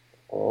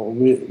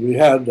 We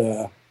had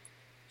a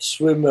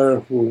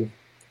swimmer who,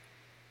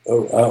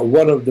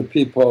 one of the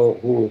people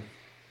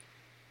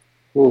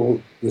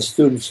who the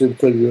students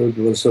interviewed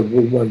was a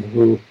woman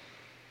who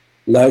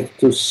liked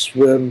to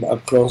swim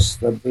across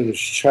the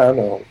British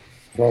Channel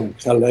from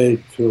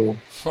Calais to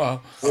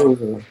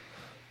Dover.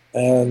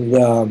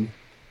 And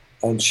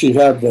she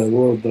had the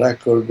world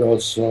record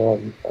also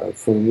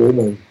for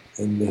women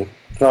in the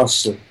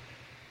crossing.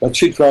 But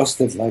she crossed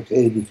it like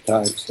 80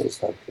 times or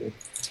something.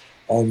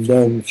 And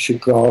then she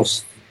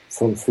crossed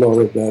from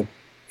Florida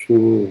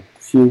to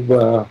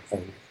Cuba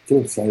and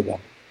things like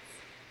that.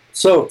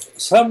 So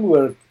some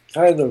were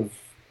kind of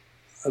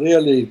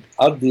really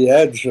at the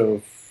edge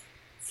of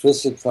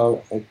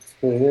physical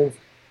experience.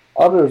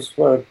 Others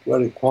were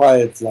very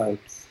quiet, like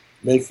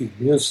making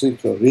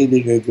music or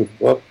reading a good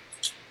book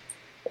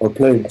or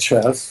playing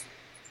chess.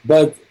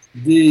 But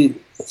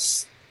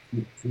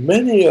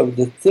many of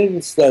the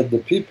things that the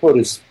people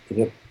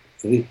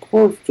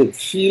reported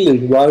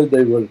feeling while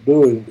they were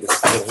doing this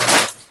thing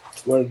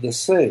were the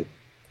same.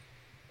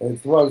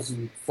 It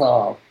wasn't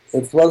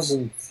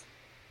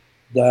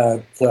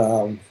that,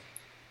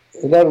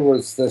 in other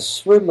words, the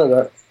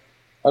swimmer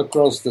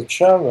across the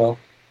channel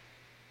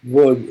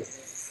would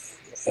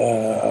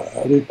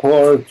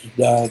report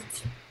that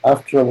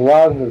after a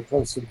while her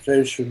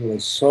concentration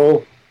was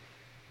so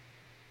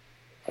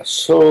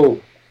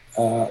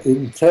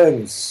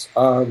intense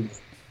on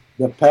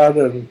the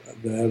pattern,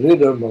 the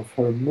rhythm of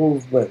her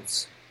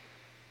movements,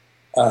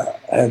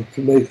 and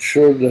to make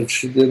sure that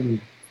she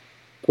didn't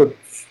put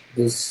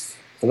this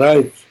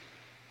right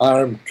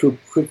arm too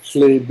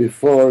quickly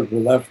before the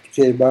left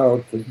came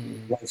out, and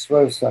vice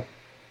versa.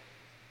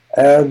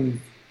 And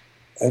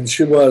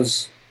she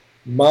was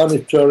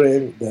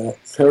monitoring the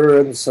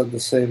currents at the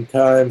same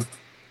time.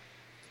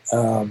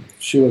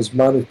 She was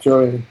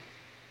monitoring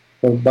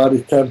her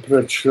body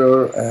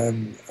temperature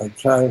and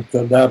trying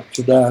to adapt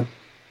to that.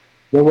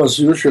 there was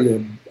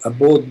usually a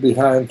boat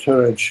behind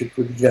her, and she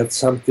could get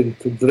something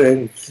to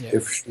drink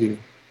if she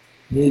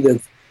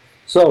needed.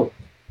 So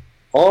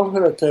all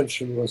her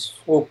attention was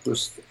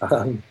focused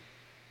on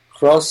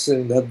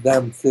crossing that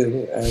damn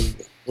thing,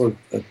 and for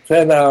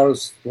 10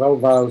 hours,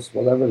 12 hours,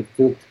 whatever it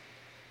took,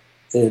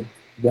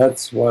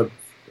 that's what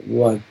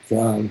was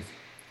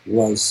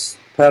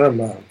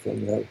paramount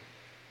in her.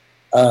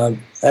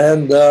 And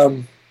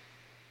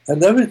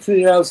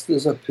everything else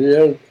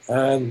disappeared,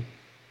 and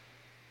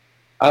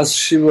as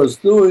she was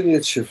doing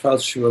it, she felt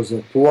she was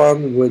at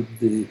one with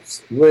the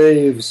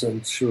waves,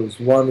 and she was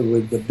one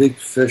with the big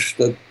fish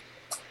that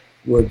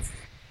would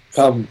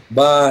come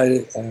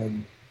by.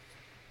 And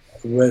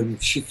when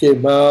she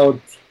came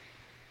out,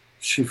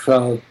 she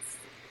felt,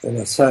 in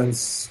a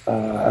sense,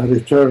 a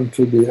return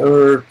to the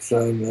earth.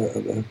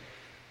 And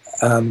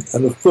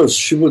of course,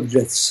 she would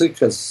get sick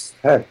as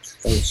heck,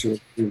 and she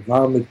would be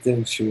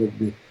vomiting, she would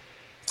be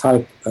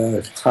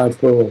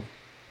hypo.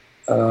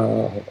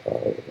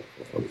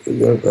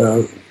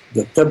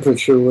 The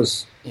temperature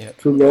was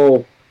too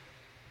low.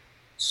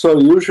 So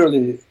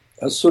usually,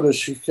 as soon as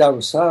she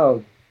comes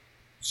out,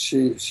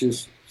 she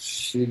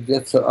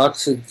gets an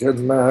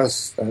oxygen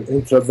mask, an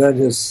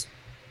intravenous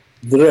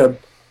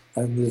drip,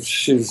 and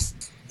she's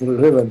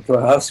driven to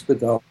a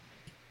hospital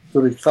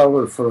to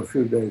recover for a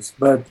few days.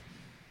 But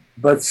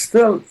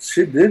still,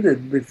 she did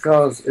it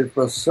because it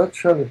was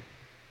such an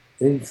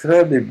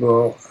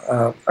incredible.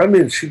 I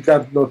mean, she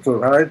got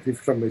notoriety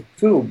from it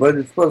too, but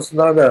it was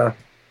not an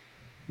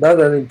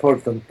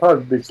important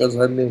part, because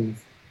I mean,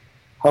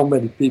 how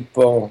many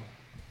people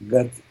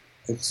get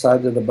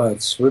excited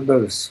about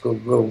swimmers who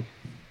go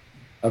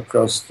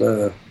across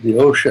the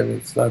ocean?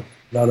 It's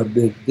not a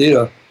big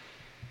deal.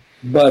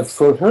 But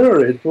for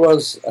her, it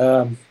was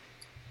a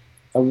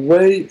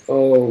way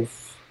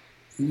of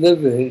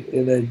living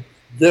in a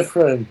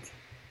different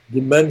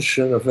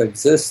dimension of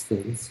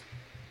existence,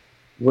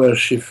 where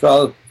she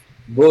felt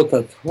both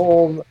at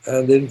home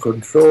and in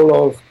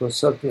control of, to a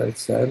certain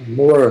extent,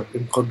 more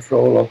in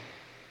control of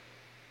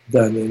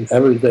than in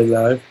everyday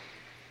life.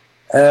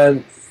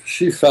 And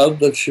she felt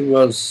that she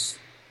was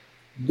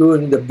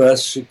doing the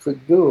best she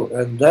could do.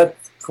 And that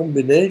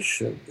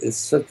combination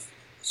is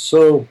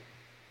so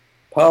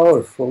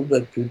powerful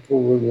that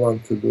people will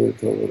want to do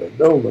it over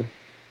and over.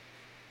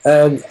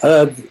 And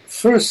at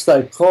first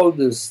I called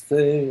this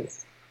thing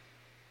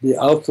the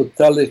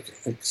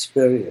autotelic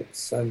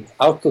experience. And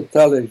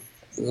autotelic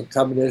is a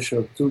combination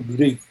of two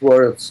Greek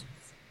words,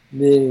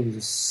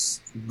 means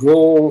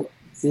goal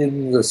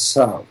in the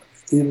self,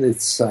 in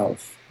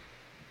itself.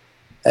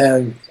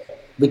 And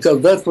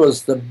because that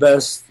was the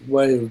best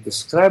way of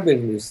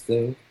describing this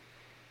thing,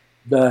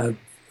 that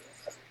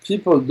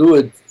people do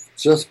it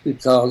just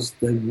because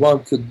they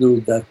want to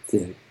do that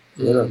thing.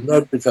 You know,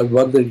 not because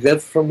what they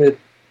get from it,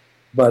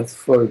 but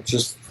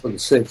just for the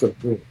sake of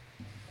doing it.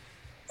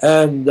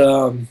 And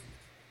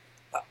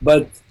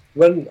but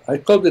when I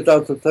called it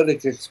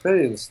autotelic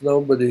experience,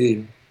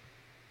 nobody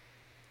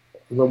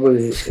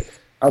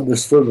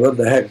understood what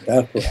the heck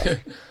that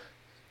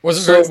was.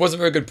 wasn't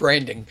very good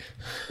branding.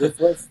 It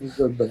wasn't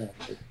good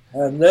branding.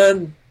 And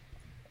then,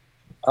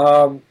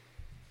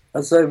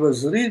 as I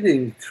was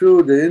reading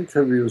through the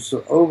interviews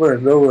over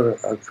and over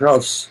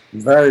across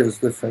various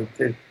different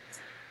things,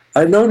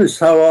 I noticed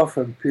how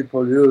often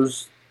people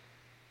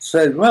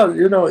said, well,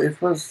 you know,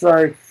 it was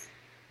like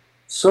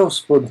so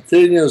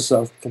spontaneous,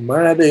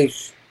 automatic.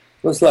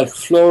 It was like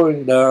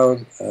flowing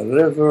down a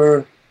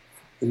river.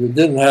 You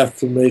didn't have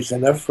to make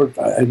an effort.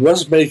 I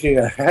was making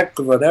a heck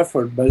of an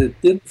effort, but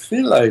it didn't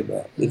feel like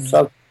that. It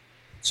felt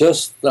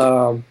just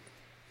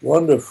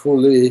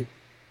wonderfully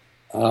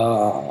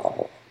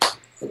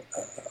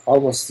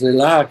almost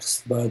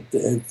relaxed, but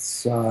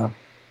it's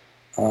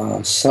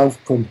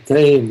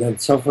self-contained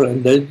and so forth.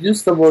 And they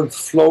use the word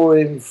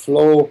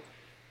flow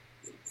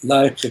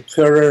like a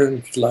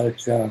current,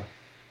 like a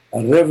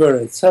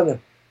river, etc.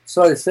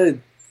 So I said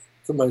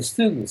to my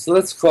students,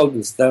 let's call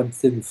this damn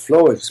thing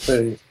flow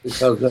experience,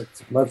 because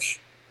that's much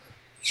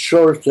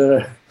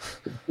shorter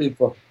to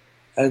people.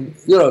 And,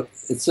 you know,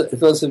 it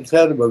was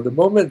incredible. The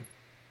moment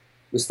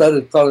we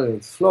started calling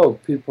it flow,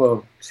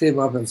 people came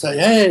up and said,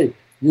 hey,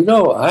 you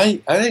know,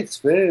 I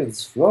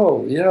experienced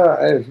flow.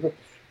 Yeah,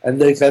 and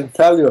they can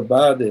tell you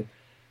about it.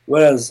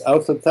 Whereas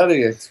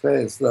autotelic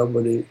experience,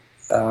 nobody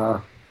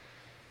hung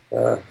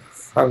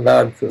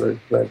on to it.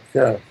 But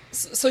yeah.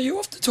 So you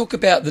often talk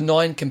about the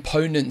 9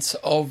 components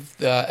of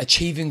the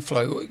achieving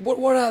flow.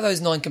 What are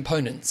those 9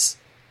 components?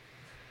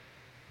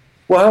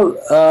 Well,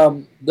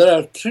 there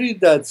are 3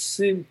 that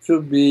seem to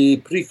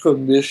be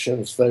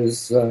preconditions. There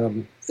is,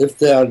 if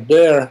they are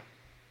there,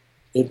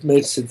 it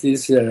makes it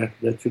easier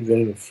that you get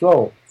in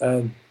flow.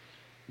 And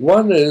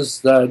one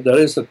is that there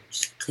is a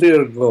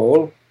clear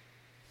goal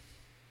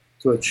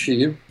to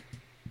achieve.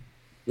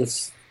 The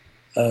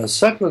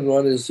second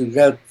one is you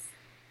get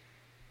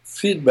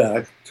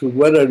feedback to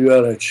whether you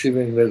are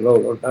achieving the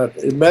goal or not.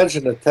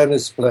 Imagine a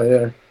tennis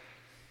player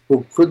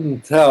who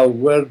couldn't tell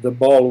where the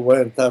ball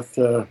went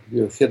after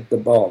you hit the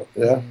ball.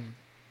 Yeah,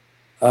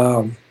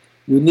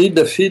 you need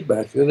the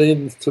feedback. You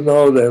need to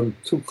know that I'm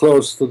too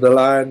close to the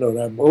line or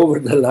I'm over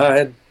the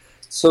line.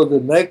 So the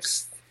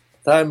next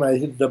time I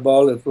hit the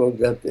ball, it will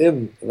get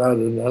in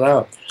rather than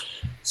out.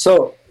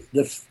 So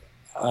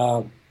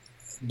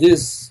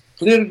these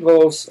clear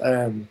goals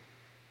and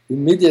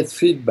immediate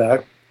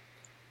feedback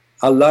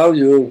allow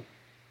you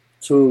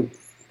to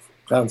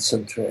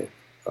concentrate,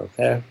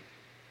 okay?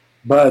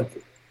 But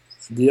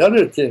the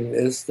other thing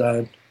is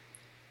that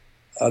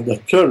the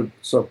third,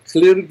 so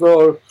clear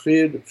goal,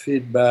 clear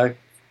feedback,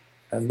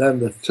 and then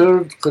the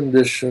third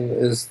condition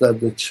is that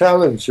the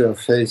challenge you're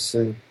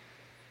facing,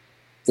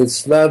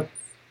 it's not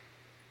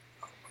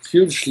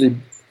hugely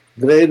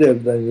greater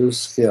than your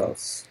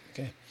skills.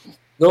 Okay.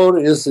 Nor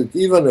is it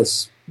even a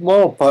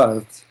small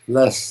part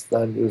less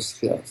than your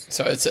skills.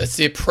 So it's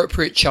the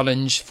appropriate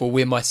challenge for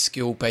where my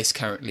skill base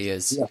currently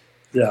is.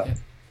 Yeah.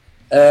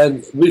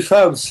 And we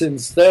found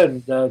since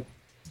then that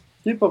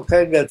people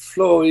can get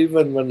flow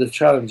even when the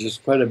challenge is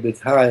quite a bit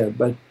higher.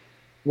 But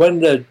when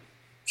the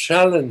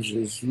challenge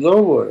is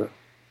lower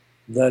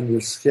than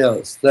your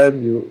skills,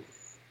 then you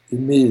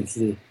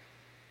immediately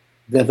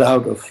get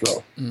out of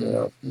flow.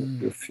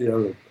 You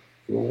feel,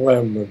 why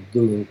am I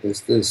doing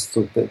this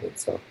stupid and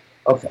so.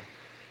 Okay.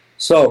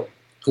 So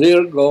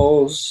clear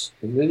goals,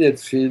 immediate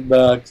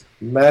feedback,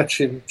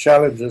 matching,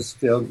 challenges,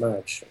 skill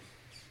matching.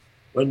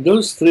 When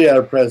those three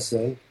are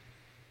present,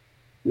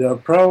 you are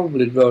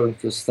probably going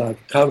to start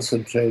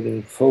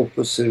concentrating,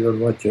 focusing on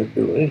what you're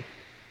doing.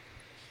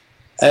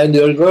 And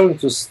you're going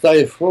to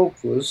stay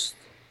focused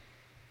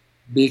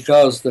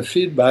because the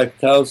feedback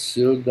tells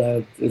you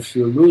that if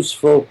you lose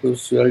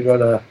focus, you're going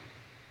to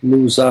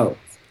lose out.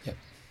 Yep.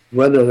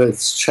 Whether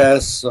it's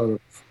chess or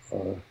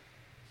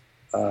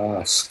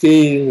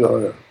skiing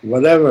or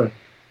whatever,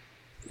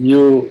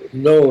 you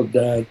know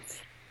that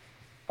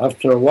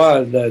after a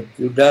while that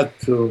you got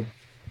to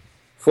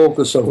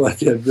focus on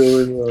what you're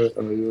doing or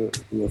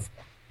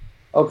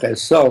okay,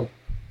 so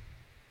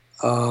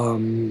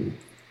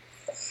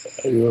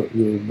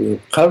you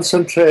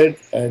concentrate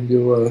and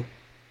you will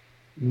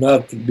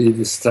not be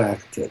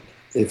distracted.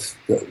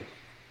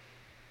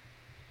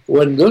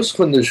 When those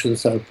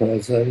conditions are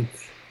present,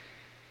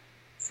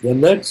 the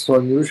next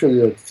one usually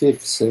that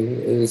kicks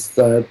in is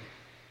that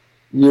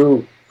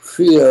you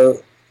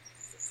feel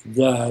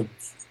that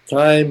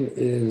time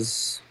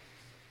is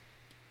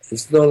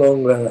no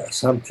longer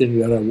something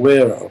you're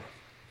aware of.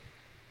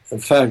 In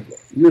fact,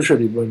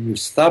 usually when you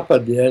stop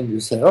at the end, you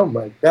say, oh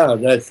my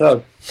God, I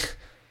thought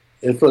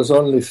it was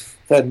only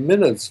 10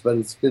 minutes, but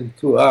it's been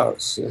 2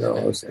 hours,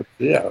 or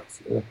 3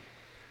 hours.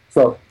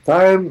 So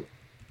time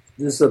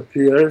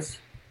disappears,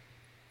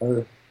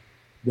 the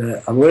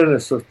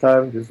awareness of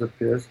time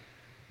disappears,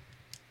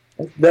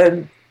 and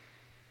then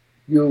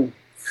you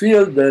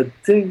feel that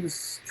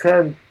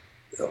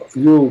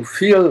you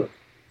feel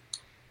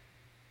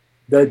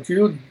that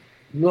you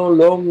no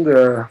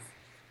longer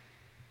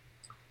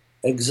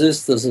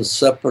exist as a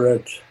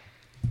separate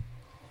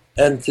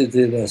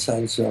entity in a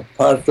sense. You're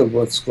part of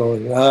what's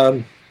going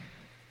on,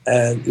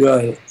 and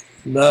you're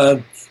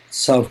not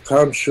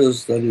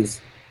self-conscious, that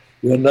is,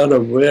 you're not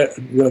aware,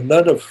 you're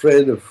not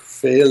afraid of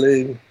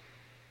failing,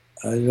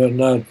 and you're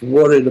not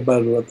worried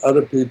about what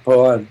other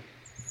people are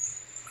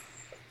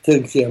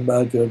thinking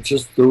about. You're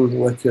just doing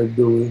what you're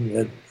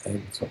doing,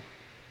 and so.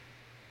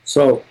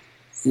 So,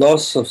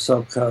 loss of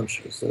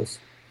self-consciousness.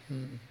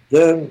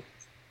 Then,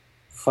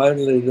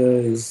 finally, there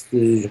is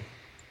the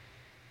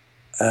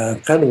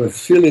kind of a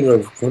feeling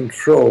of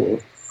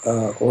control,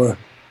 or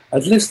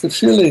at least the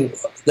feeling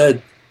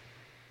that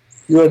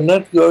you are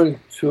not going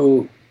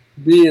to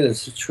be in a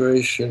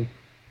situation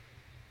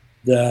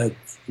that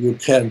you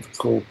can't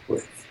cope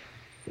with.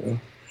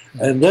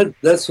 And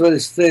that's very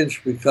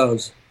strange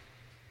because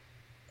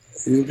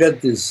you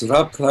get these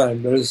rock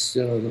climbers,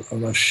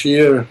 on a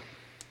sheer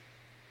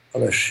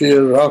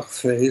rock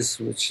face,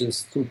 which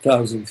is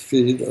 2,000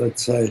 feet,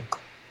 let's say,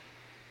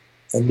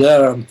 and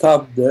they're on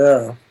top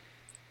there,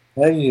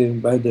 hanging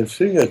by their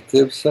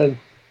fingertips, and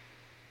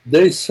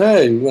they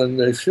say when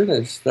they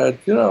finish that,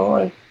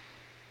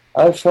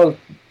 I felt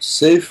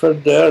safer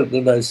there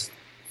than I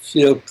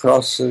feel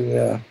crossing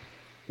an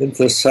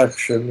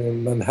intersection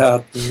in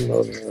Manhattan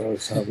or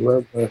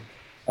somewhere. But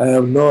I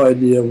have no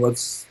idea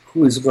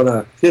who is going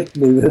to hit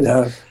me with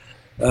that.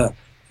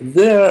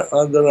 There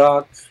on the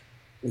rock,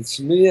 it's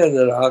me and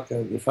the rock,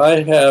 and if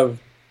I have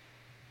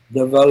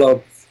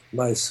developed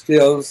my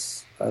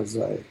skills as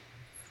I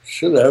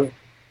should have,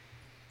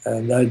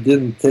 and I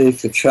didn't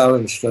take a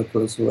challenge that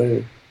was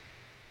way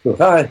too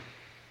high,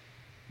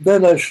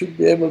 then I should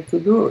be able to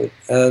do it.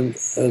 And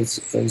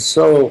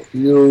so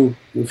you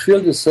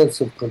feel the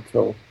sense of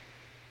control.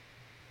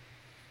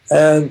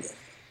 And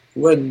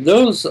when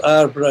those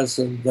are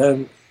present,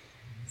 then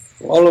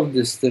all of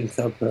these things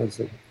are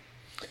present.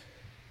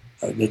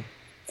 The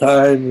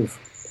time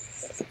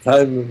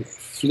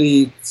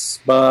fleets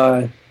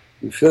by,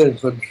 you feel in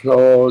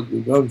control,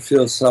 you don't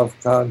feel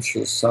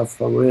self-conscious,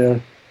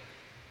 self-aware,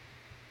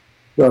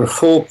 you're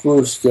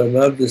focused, you're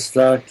not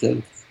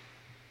distracted.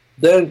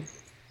 Then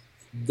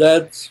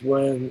that's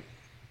when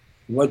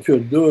what you're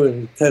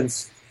doing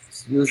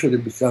usually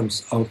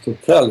becomes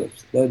autotelic.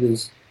 That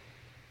is,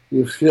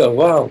 you feel,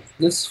 wow,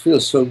 this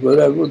feels so good,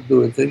 I would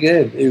do it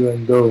again,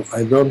 even though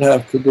I don't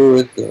have to do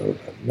it, or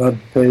I'm not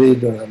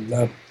paid, or I'm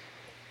not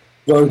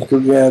going to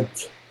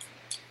get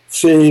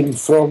fame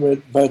from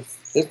it, but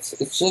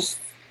it's just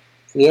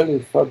really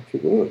fun to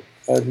do it.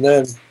 And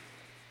then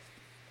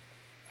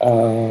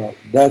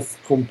that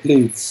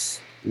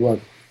completes what.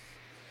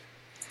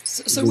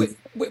 So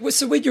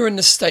when you're in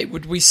this state,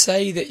 would we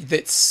say that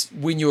that's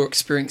when you're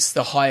experiencing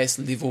the highest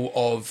level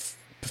of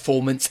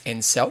performance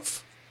and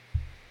self?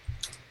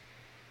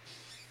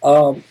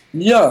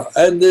 Yeah,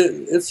 and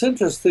it's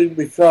interesting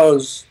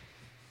because,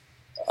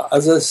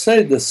 as I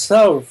say, the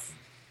self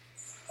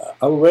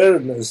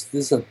awareness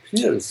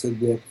disappears in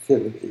the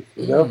activity,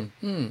 you know.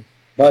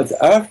 But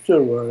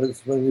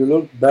afterwards, when you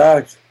look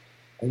back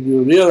and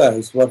you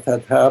realize what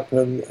had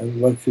happened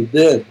and what you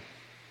did,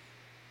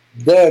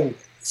 then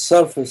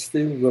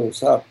self-esteem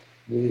goes up.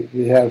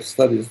 We have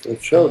studies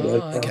that show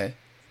that Okay.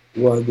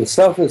 when the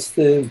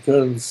self-esteem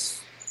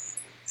turns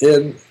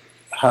in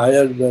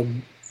higher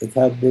than it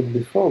had been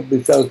before,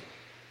 because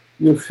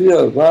you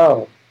feel,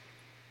 wow,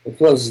 it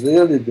was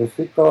really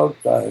difficult.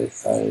 I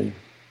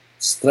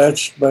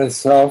stretched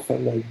myself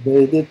and I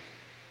made it,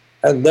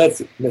 and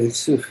that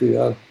makes you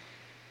feel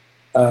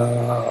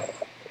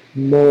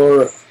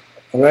more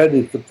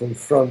ready to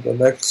confront the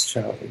next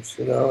challenge,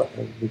 you know,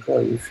 and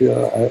because you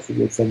feel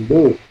you can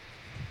do it.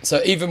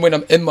 So even when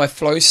I'm in my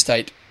flow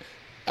state,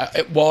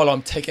 while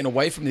I'm taken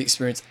away from the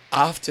experience,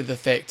 after the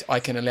fact, I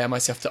can allow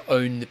myself to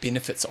own the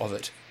benefits of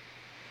it.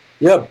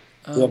 Yeah.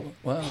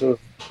 Wow. So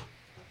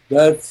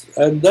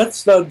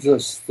that's not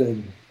just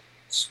in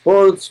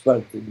sports,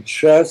 but in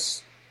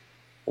chess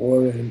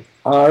or in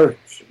art.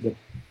 The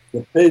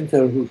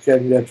painter who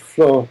can get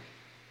flow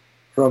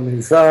from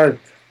his art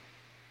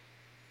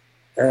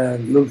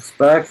and looks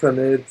back on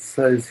it,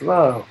 says,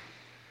 wow,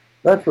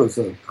 that was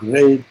a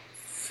great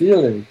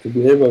feeling to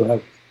be able to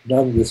have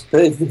done this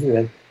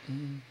painting.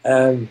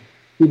 And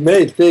he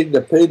may take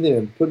the painting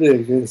and put it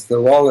against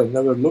the wall and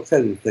never look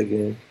at it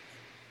again.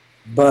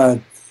 But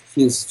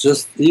he's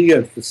just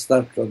eager to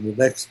start on the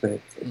next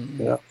painting.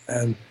 You know?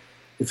 And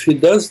if he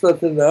does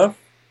that enough,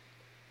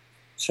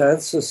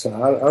 chances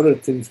are, other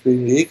things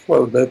being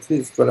equal, that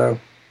he's going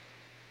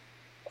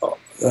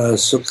to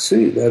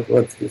succeed at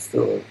what he's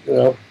doing.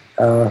 You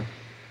know,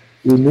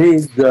 you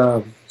need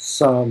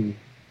some,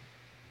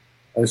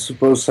 I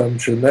suppose, some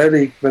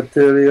genetic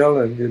material,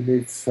 and you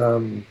need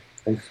some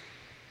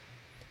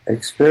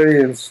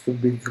experience to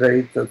be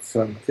great at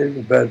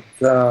something, but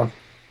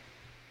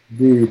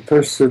the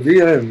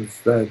perseverance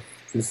that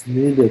is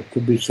needed to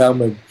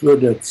become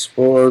good at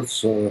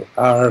sports or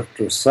art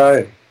or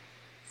science,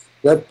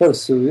 that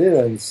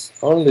perseverance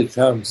only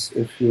comes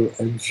if you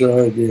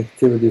enjoy the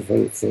activity for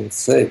its own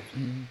sake,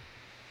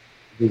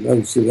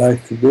 because you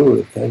like to do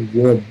it, and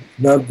you're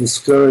not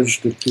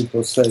discouraged if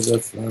people say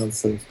that's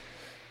nonsense,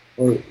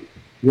 or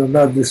you're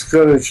not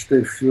discouraged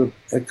if your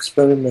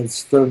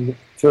experiments turn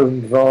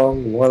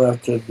wrong one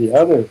after the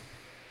other.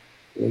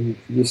 And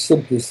you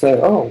simply say,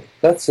 oh,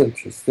 that's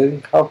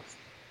interesting.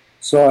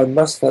 So I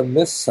must have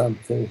missed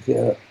something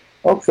here.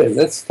 Okay,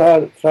 let's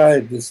try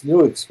this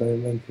new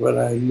experiment where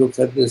I look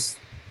at this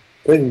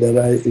thing that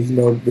I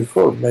ignored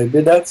before.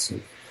 Maybe that's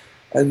it.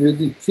 And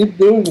you keep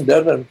doing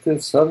that until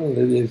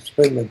suddenly the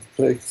experiment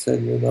clicks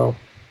and, you know,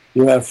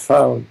 you have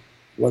found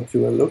what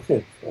you were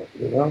looking for,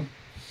 you know?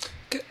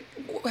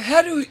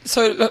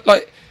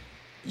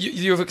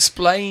 You've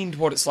explained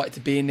what it's like to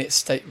be in that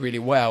state really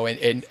well,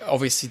 and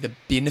obviously the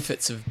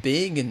benefits of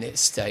being in that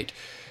state.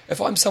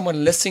 If I'm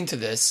someone listening to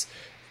this,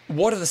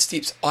 what are the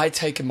steps I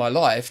take in my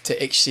life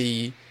to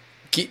actually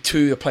get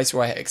to a place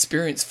where I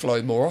experience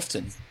flow more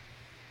often?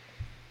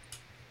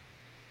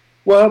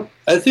 Well,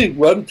 I think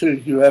one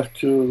thing you have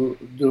to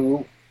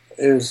do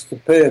is to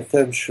pay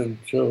attention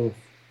to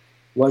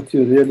what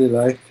you really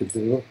like to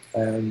do.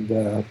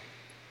 And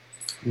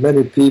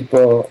many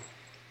people,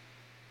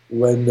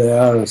 when they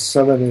are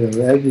 70 or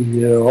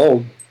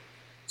 80-year-old,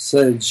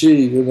 say,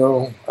 gee, you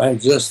know, I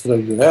just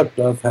regret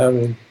not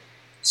having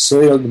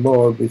sailed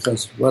more,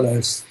 because when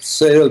I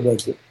sailed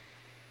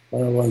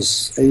when I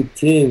was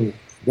 18,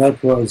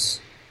 that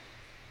was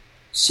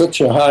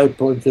such a high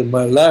point in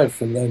my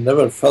life, and I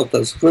never felt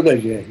as good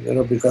again, you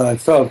know, because I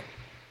thought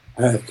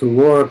I had to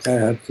work, I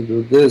had to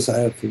do this, I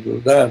had to do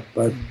that,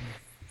 but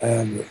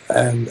and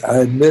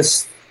I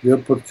missed the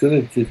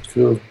opportunity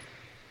to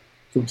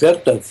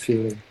get that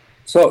feeling.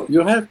 So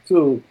you have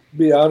to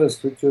be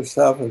honest with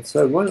yourself and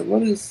say, what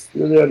is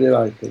you really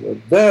like about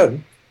it?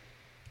 Then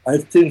I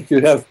think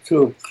you have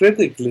to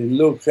critically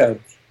look at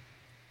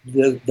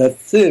that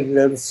thing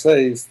and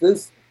say, is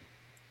this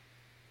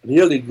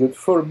really good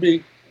for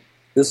me?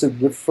 Is it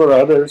good for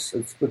others?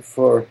 It's good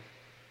for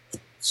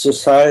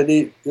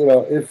society. You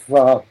know, if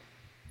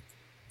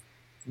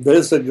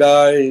there's a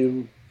guy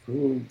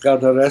who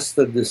got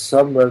arrested this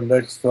summer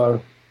next to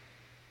our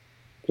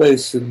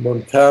place in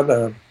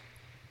Montana,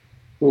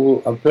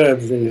 who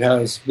apparently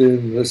has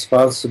been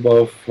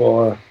responsible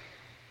for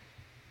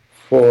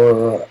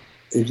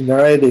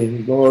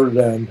igniting more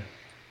than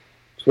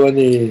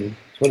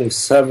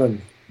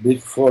 27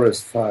 big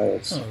forest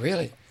fires, Oh,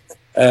 really?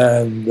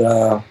 and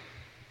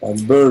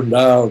burned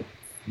out,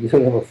 you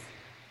know,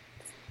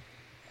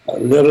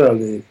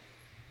 literally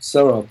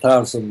several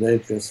thousand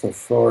acres of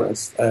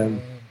forest,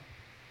 and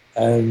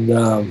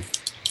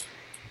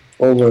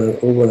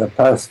over the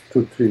past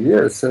 2 3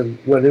 years. And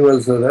when he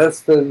was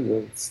arrested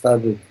and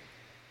started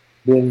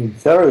being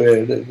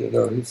interrogated,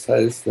 he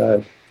says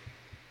that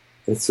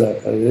it's a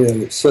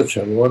really such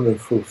a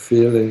wonderful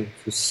feeling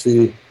to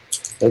see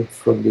that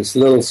from this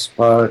little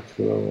spark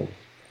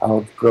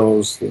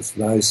outgrows this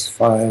nice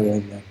fire,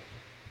 and then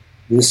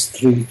this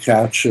tree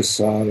catches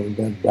on, and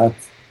then that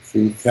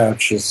tree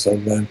catches,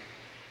 and then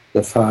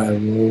the fire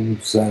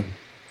moves, and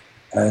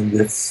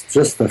it's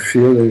just a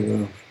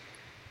feeling of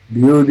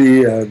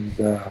beauty and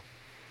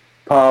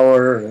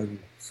power and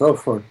so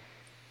forth.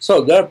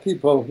 So there are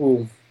people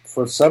who,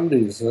 for some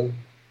reason,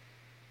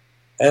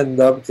 end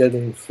up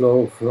getting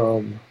flow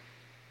from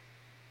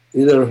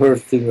either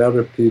hurting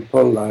other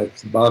people, like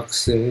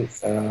boxing,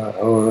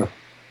 or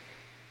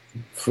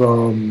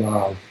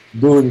from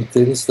doing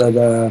things that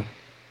are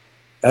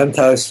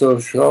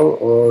antisocial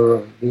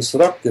or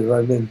disruptive.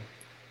 I mean,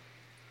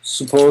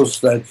 suppose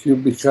that you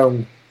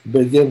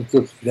begin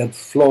to get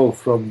flow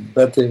from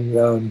betting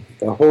on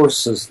the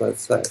horses,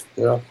 let's say,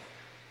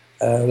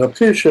 and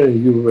occasionally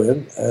you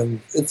win, and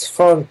it's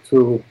fun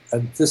to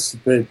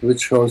anticipate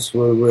which horse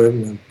will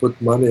win and put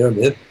money on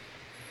it.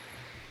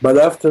 But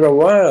after a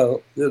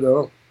while,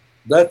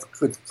 that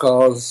could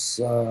cause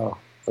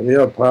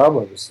real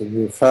problems in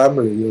your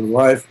family. Your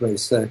wife may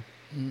say,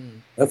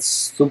 "That's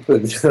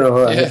stupid,"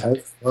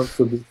 I want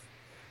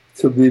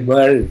to be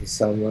married to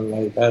someone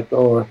like that,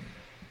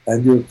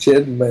 and your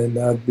kid may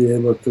not be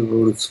able to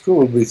go to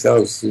school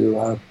because you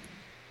are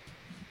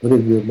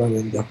putting your money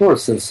in the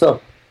horses.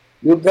 So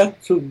you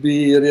got to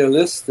be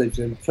realistic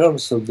in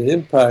terms of the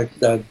impact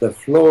that the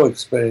flow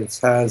experience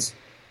has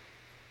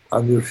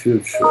on your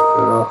future.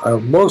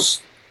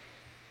 Most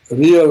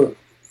real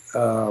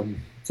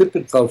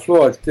typical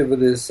flow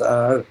activities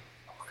are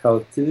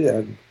healthy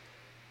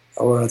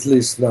or at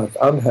least not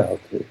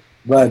unhealthy,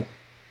 but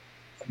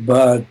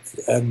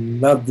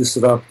and not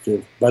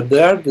disruptive. But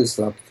there are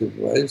disruptive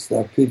ways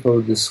that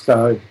people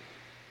describe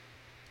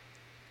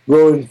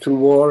going to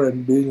war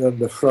and being on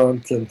the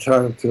front and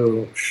trying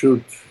to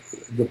shoot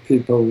the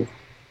people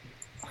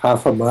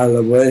half a mile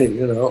away,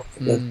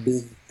 that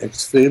being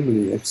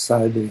extremely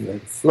exciting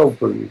and flow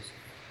produced.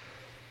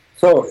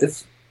 So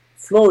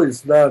flow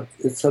is not,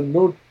 it's a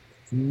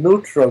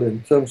neutral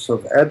in terms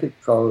of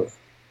ethical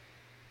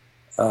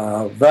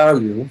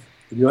value.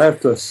 You have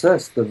to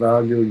assess the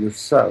value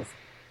yourself.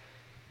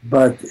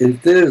 But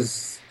it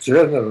is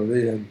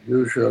generally and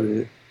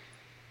usually,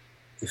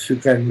 if you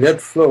can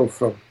get flow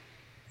from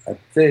a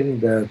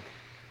thing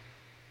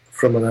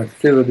from an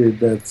activity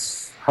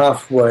that's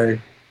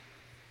halfway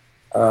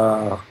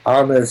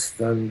honest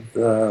and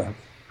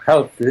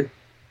healthy,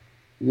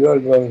 you are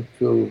going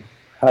to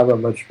have a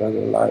much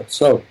better life.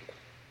 So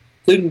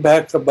think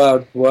back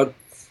about what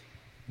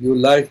you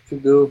like to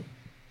do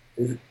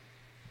in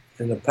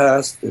the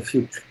past. If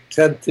you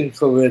can't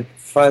think of it,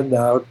 find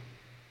out.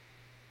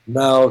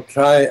 Now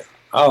try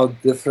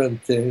out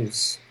different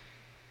things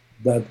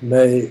that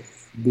may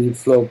be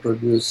flow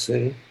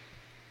producing.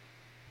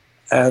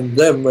 And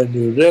then when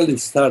you really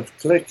start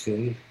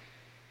clicking,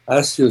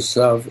 ask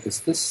yourself, is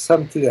this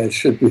something I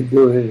should be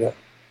doing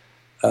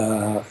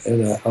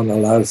on a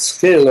large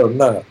scale or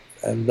not?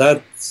 And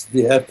that's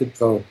the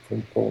ethical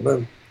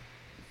component,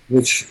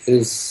 which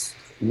is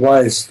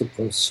wise to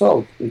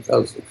consult,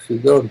 because if you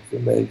don't, you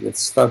may get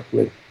stuck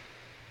with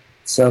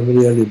some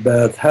really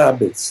bad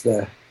habits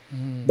there.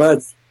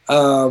 But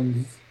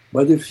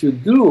if you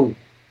do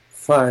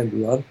find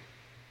one,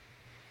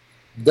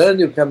 then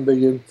you can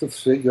begin to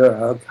figure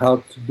out how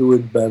to do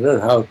it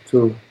better, how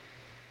to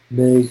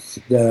make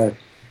the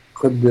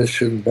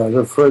condition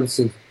better. For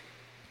instance,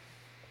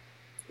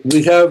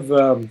 we have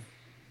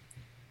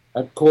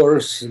a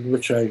course in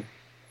which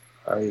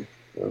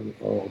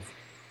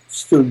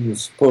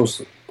students,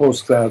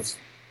 postgrads,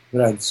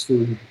 grad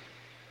students,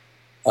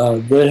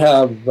 they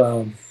have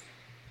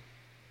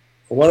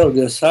one of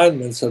the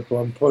assignments at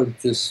one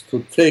point is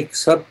to take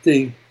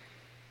something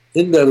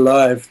in their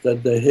life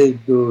that they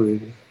hate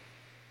doing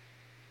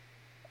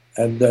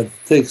and that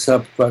takes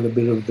up quite a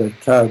bit of their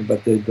time,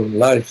 but they don't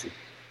like it,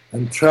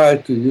 and try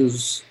to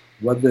use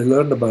what they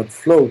learned about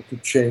flow to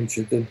change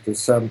it into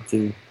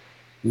something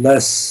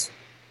less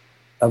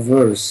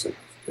aversive,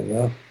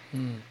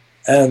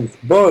 And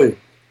boy,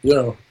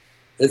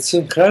 it's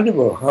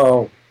incredible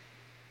how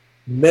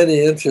many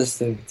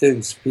interesting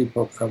things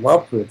people come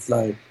up with,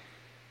 like,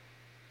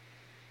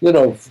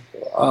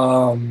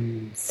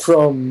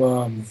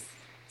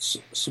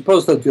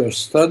 suppose that you're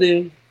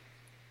studying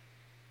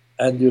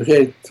and you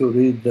hate to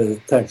read the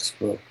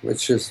textbook,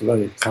 which is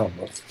very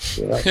common.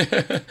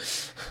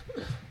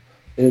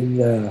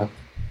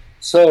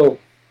 So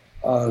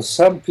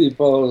some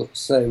people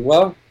say,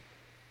 well,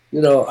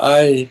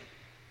 I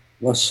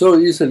was so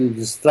easily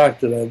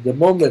distracted. At the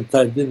moment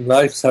I didn't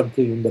like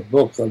something in the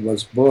book or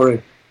was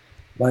boring,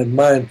 my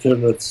mind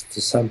turned it to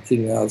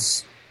something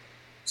else.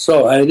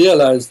 So I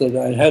realized that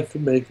I had to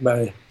make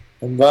my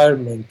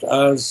environment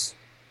as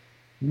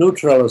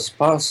neutral as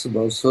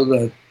possible so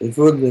that it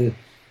wouldn't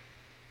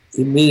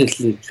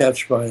immediately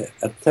catch my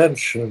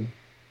attention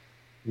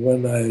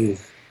when I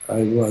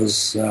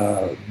was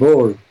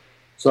bored.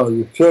 So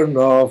you turn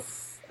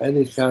off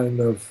any kind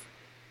of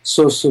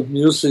source of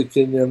music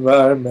in the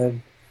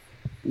environment.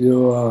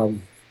 You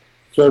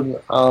turn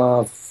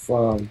off.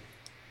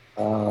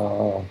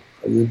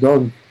 You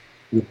don't.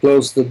 You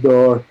close the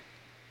door.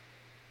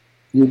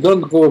 You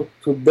don't go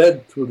to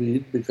bed to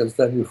read because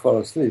then you fall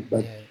asleep.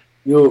 But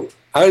you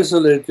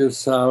isolate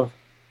yourself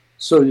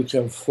so you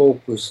can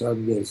focus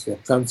on this,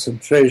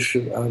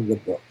 concentration on the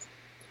book.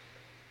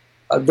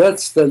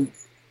 That's the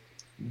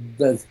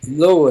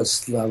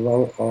lowest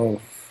level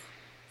of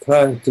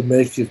trying to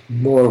make it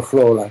more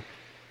flow-like.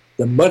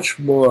 The much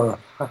more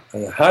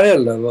higher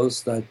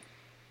levels that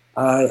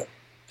are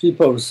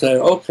people say,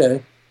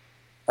 okay,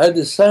 I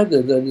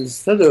decided that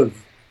instead of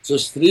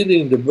just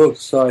reading the book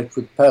so I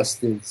could pass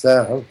the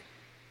exam,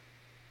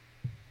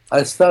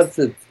 I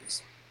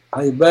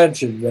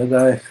imagined that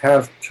I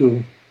have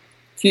to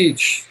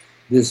teach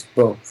this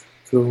book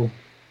to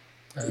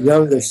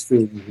younger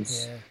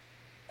students. Yeah.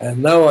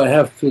 And now I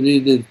have to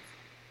read it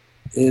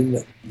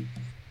in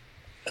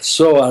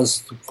so as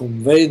to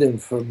convey the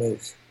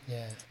information.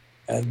 Yeah.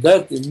 And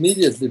that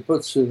immediately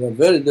puts you in a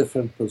very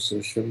different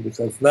position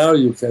because now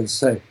you can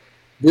say,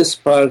 this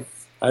part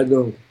I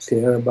don't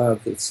care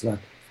about, it's not.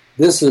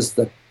 This is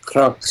the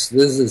crux,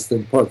 this is the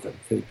important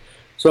thing.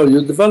 So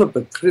you develop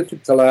a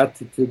critical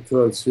attitude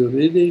towards your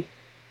reading,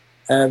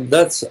 and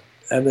that's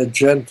an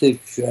agentic,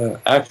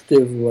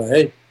 active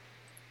way.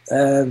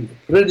 And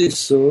pretty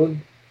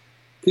soon,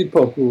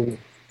 people who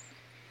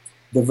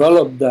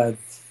develop that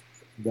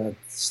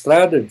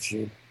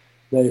strategy,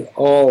 they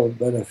all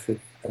benefit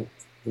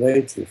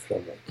greatly from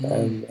it,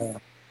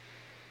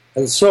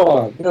 and so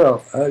on. You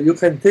know, you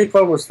can take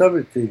almost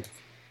everything: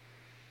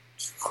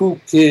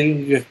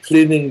 cooking,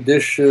 cleaning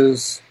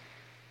dishes,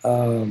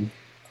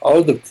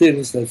 all the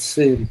things that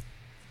seem.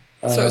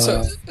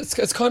 So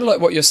it's kind of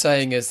like what you're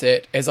saying is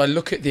that as I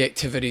look at the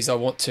activities I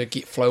want to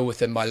get flow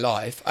within my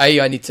life,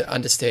 I need to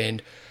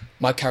understand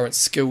my current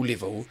skill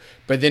level,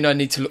 but then I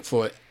need to look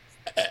for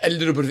a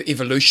little bit of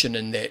evolution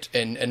in that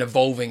and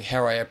evolving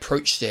how I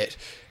approach that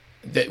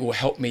will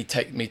help me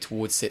take me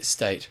towards that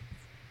state.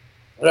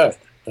 Right.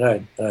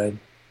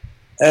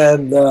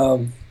 And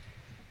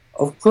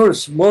of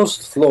course,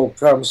 most flow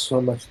comes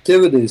from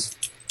activities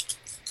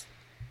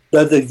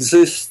that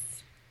exist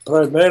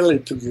primarily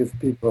to give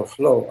people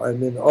flow. I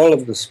mean, all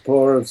of the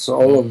sports,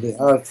 all of the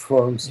art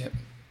forms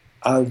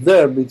are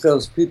there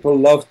because people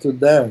love to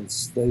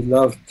dance. They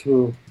love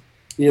to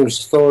hear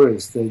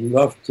stories. They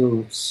love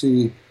to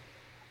see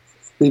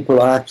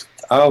people act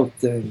out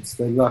things.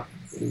 They love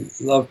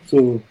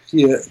to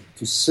hear,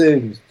 to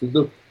sing, to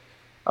do.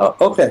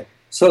 Okay,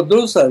 so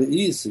those are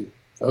easy.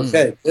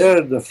 Okay,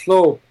 there the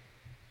flow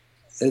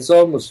is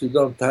almost, you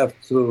don't have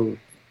to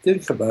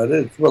think about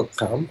it. It will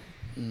come.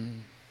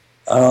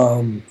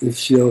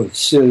 If you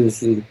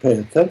seriously pay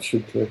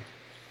attention to it,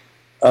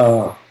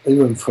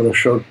 even for a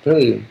short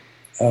period,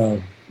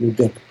 you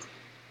get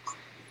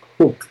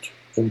hooked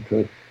into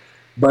it.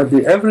 But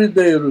the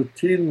everyday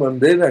routine,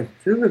 mundane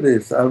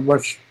activities are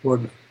much more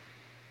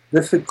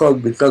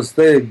difficult because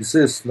they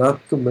exist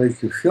not to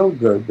make you feel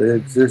good. They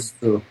exist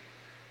to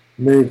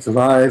make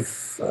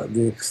life,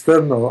 the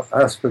external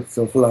aspects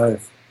of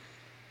life,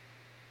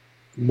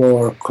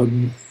 more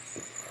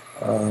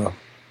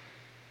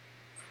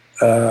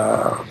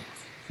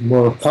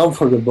more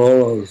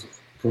comfortable or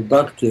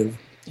productive,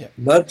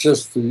 not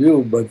just to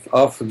you, but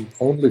often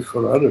only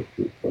for other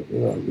people. You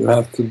know, you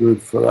have to do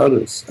it for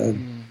others,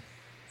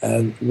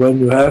 and when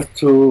you have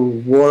to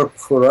work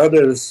for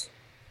others,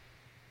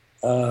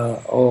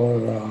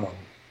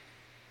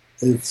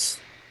 it's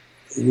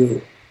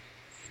you.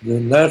 The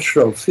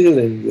natural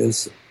feeling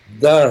is,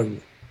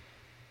 darn,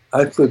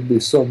 I could be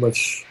so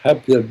much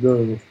happier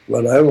doing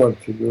what I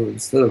want to do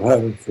instead of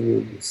having to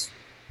do this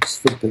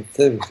stupid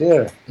thing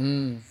here.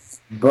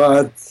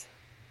 But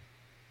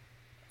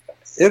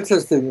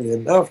interestingly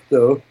enough,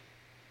 though,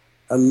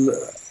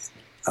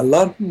 a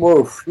lot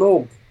more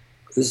flow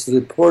is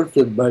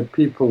reported by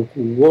people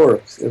who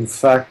work in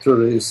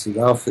factories and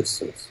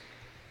offices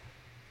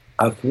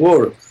at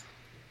work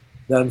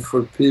than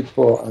for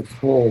people at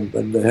home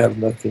when they have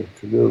nothing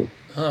to do.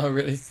 Oh,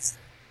 really?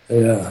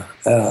 Yeah,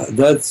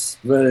 that's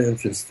very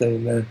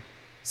interesting, man.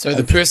 So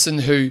the person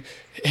who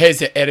has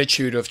that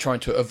attitude of trying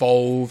to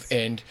evolve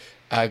and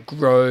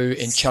grow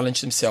and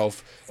challenge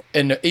themselves,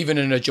 even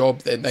in a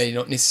job that may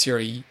not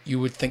necessarily you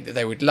would think that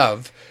they would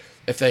love,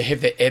 if they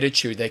have that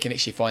attitude, they can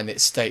actually find that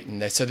state,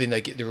 and so then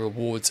they get the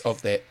rewards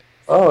of that.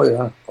 Oh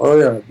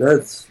yeah,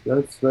 that's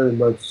very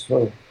much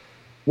so.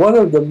 One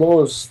of the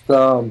most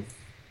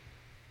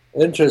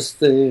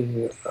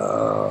interesting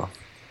kind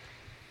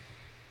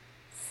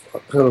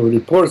of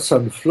reports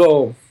on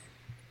flow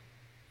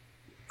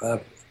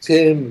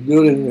came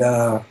during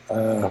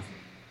a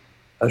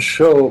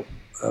show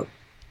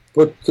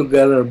put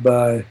together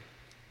by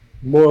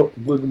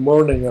Good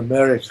Morning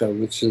America,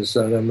 which is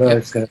an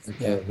American.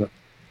 Yeah.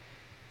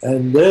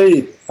 And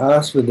they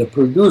asked me, the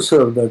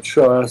producer of that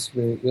show asked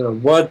me,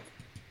 what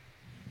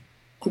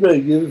could I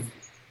give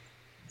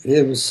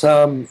him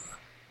some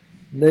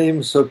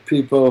names of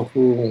people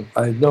who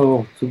I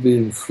know to be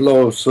in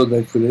flow so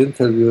they could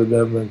interview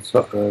them and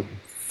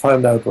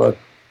find out what,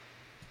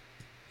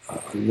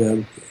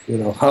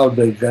 how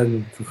they get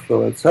into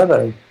flow,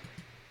 etc.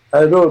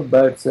 I wrote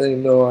back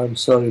saying, no, I'm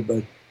sorry,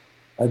 but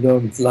I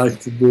don't like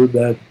to do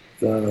that.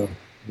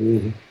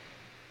 We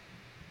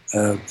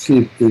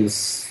keep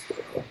this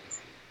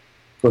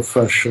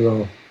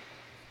professional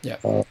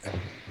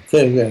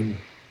thing.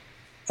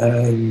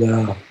 And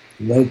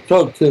I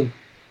told him,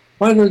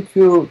 why don't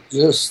you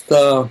just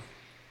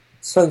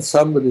send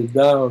somebody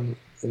down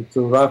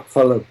into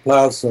Rockefeller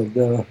Plaza?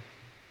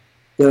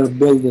 Their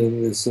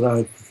building is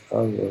right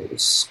on a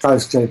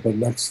skyscraper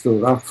next to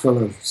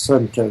Rockefeller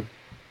Center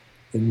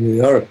in New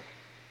York.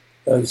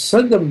 And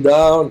send them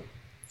down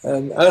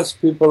and ask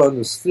people on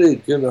the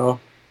street, you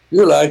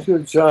like your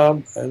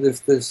job? And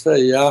if they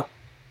say, yeah,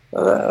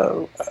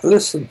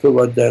 listen to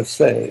what they're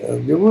saying,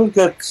 and you will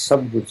get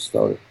some good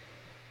story.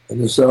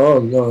 And you say, oh,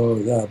 no,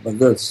 yeah, but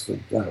that's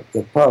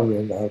the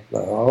problem.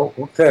 Oh,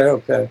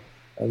 okay,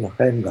 and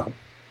hang up.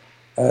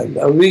 And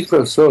a week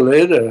or so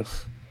later,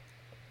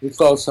 he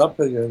calls up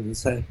again and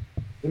say,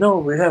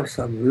 we have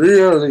some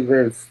really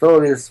great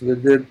stories. We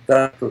did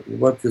that,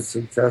 what you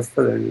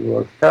suggested, and it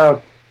worked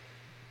out.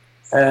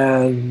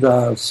 And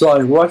so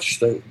I watched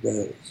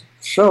the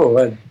show,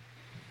 and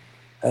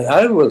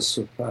I was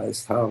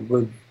surprised how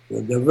good.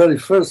 The very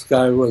first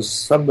guy was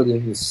somebody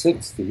in his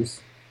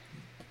 60s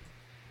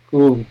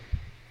who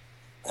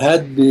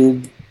had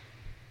been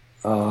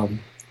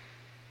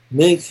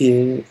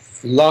making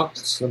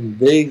lox and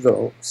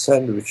bagel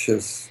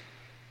sandwiches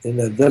in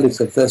a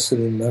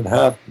delicatessen in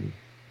Manhattan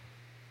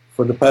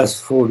for the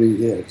past 40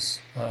 years.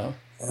 Wow.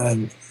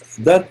 And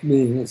that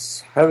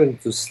means having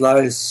to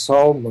slice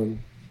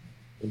salmon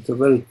into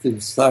very thin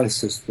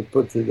slices to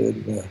put it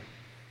in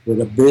with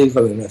a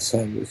bagel in a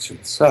sandwich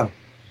and so.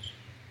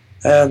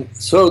 And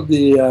so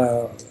the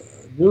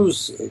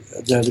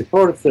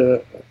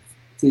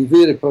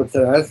TV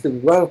reporter asked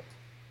him, well,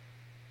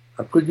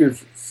 could you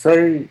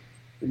say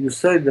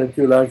that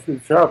you like your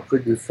job?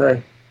 Could you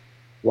say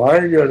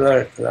why you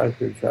like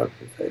your job?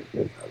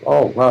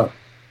 Oh, wow.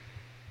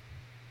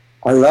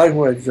 I like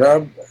my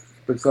job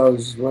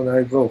because when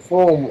I go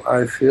home,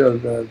 I feel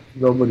that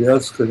nobody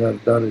else could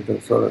have done it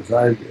as well as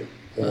I did,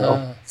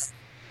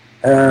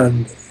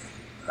 And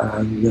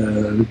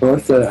the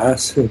reporter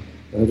asked him,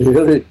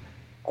 really?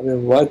 I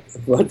mean, what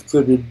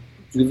could it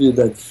give you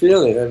that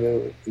feeling? I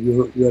mean,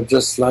 you're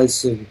just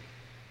slicing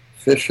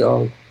fish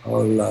all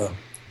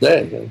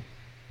day. And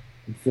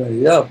he said,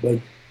 yeah, but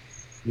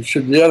you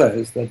should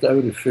realize that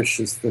every fish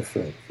is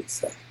different, he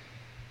said.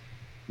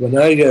 When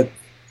I get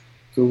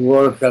to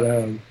work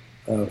around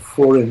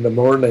 4 in the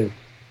morning,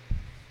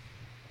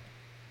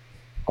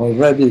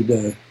 already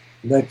the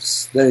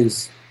next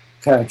day's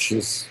catch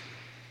is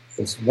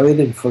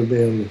waiting for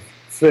me in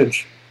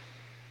the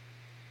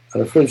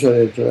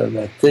refrigerator, and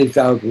I take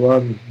out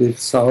one big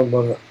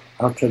salmon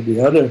after the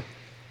other,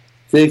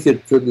 take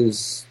it to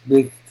this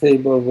big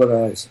table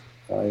where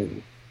I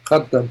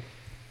cut them,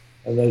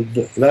 and I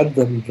let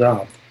them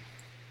drop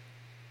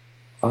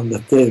on the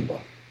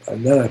table.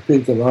 And then I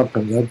pick them up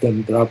and let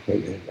them drop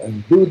again.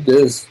 And do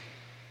this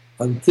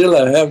until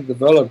I have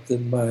developed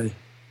in my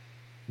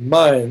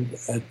mind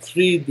a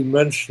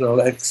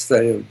 3-dimensional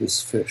X-ray of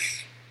this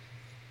fish.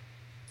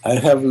 I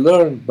have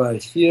learned by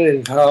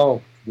hearing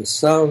how the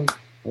sound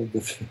of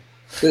the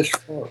fish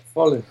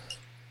falling,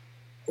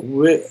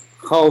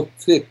 how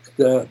thick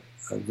the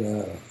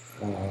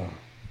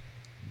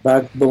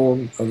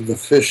backbone of the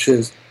fish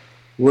is,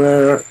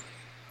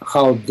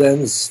 how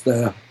dense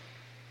the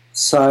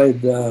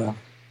side,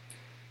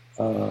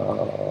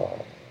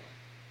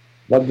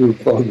 what do you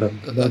call them?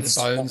 The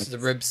bones, the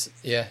ribs,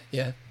 yeah.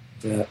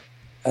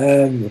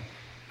 And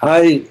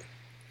I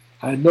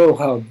know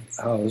how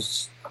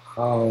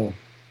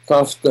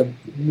tough the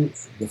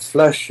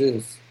flesh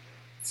is,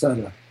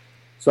 etc.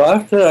 So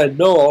after I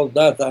know all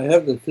that, I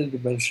have the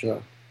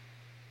 3-dimensional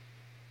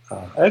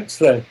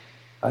X-ray.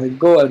 I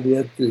go and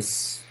get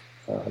these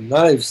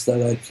knives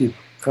that I keep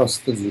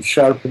constantly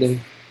sharpening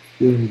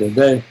during the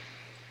day,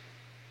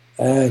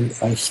 and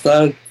I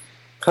start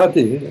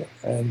cutting.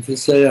 And to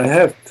say I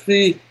have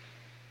three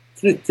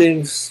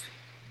things.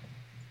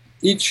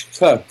 Each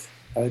cut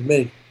I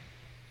make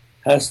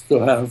has to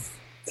have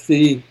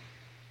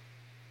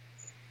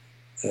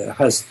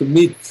has to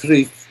meet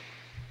 3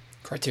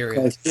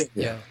 criteria.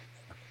 Yeah.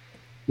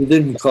 We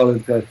didn't call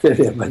it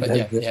criteria, but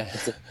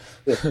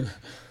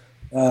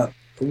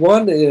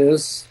one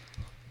is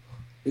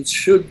it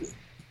should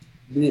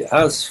be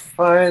as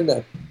fine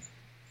a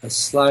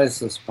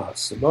slice as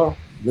possible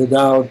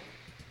without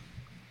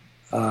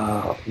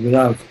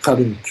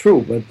cutting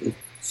through, but it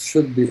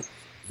should be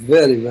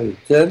very, very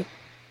thin.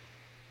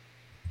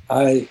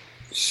 I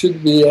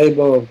should be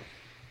able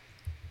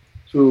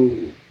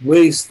to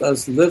waste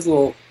as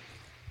little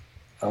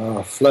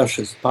flesh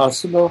as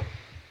possible.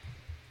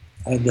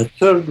 And the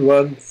third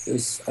one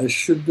is I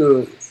should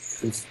do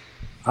it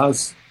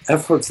as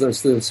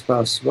effortlessly as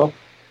possible,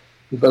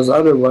 because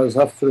otherwise,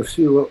 after a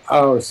few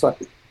hours,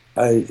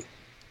 I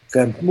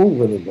can't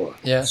move anymore.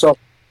 Yeah. So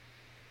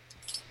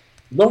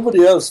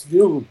nobody else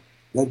knew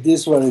that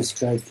these were his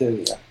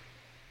criteria.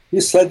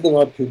 He set them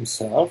up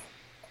himself,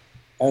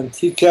 and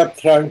he kept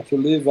trying to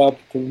live up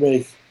to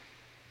make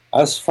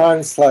as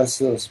fine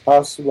slices as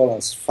possible,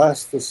 as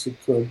fast as he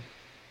could,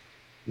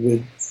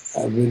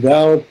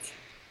 without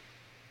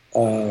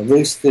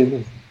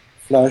wasting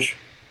flesh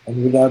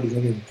and without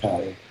getting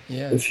tired.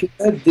 Yeah. If he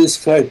had these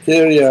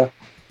criteria,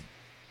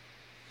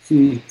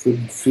 he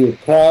could feel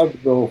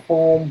proud, go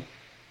home,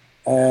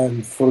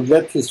 and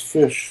forget his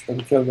fish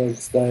until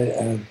next day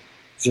and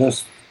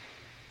just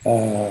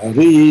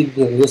read,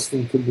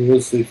 listen to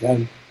music,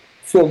 and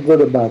feel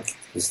good about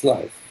his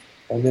life.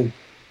 I mean,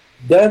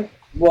 that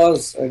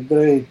was a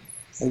great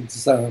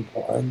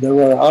example. And there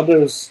were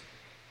others.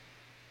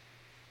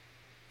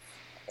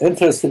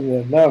 Interestingly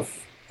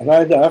enough,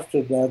 right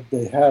after that,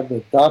 they had a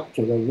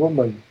doctor, a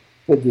woman,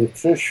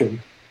 pediatrician,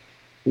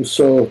 who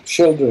saw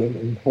children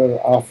in her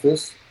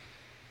office.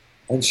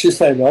 And she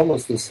said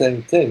almost the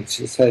same thing.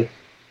 She said,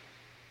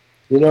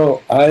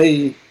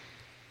 I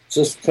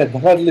just can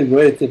hardly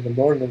wait in the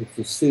morning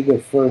to see the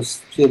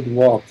first kid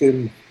walk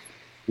in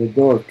the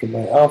door to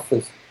my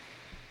office,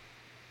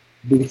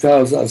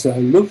 because as I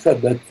look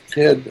at that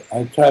kid,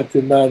 I try to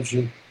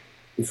imagine,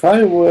 if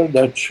I were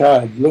that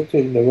child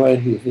looking the way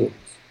he looks,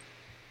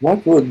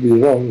 what would be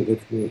wrong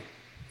with me?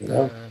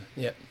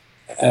 Yeah.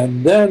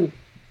 And then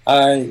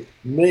I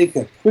make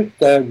a quick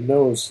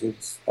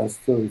diagnosis as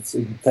to it's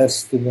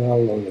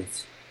intestinal, or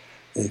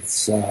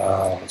it's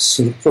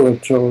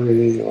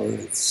circulatory, or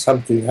it's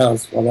something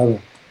else,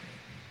 whatever.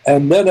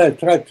 And then I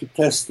try to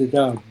test it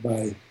out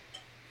by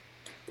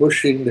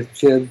pushing the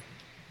kid,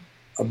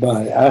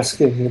 by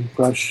asking him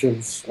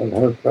questions and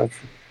her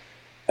questions.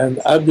 And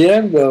at the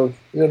end of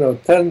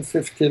 10,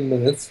 15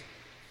 minutes,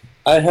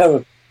 I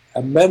have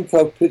a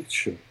mental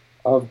picture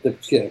of the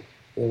kid,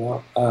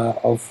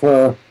 of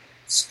her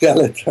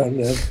skeleton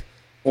and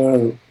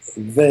her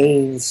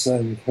veins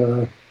and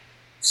her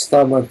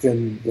stomach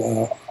and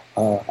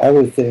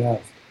everything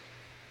else.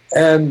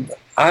 And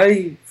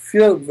I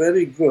feel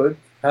very good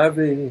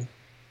having,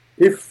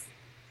 if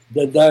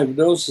the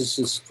diagnosis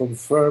is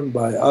confirmed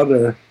by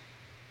other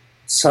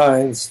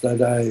signs that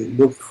I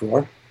look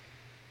for,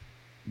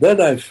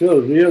 then I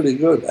feel really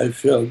good. I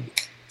feel,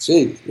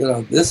 gee,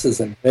 this is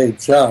a great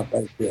job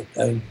I did.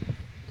 And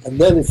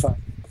then if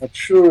I'm not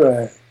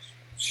sure,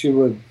 she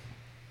would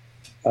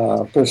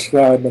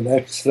prescribe an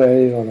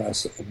X-ray or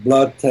a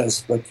blood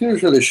test, but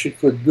usually she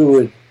could do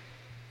it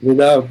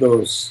without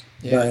those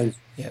lines.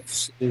 Yeah.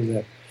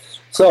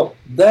 So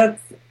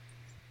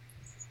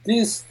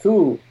these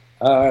two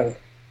are,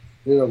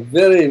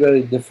 very,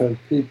 very different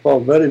people,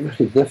 very,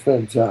 very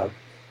different jobs.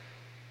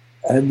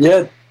 And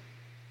yet,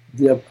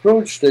 the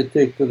approach they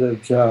take to their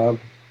job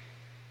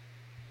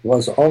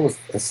was almost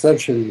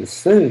essentially the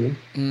same.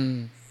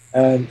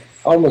 And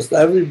almost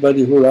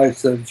everybody who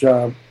likes their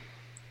job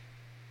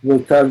will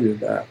tell you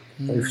that.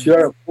 If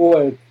you're a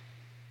poet,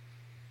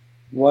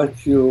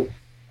 what you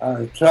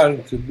are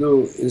trying to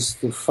do is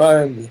to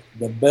find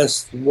the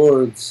best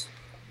words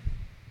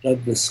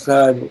that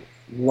describe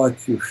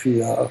what you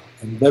feel.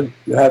 And then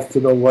you have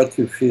to know what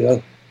you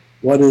feel,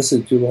 what is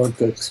it you want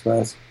to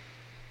express.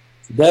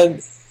 Then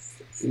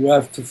you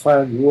have to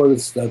find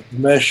words that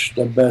mesh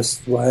the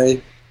best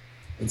way.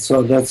 And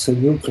so that's a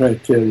new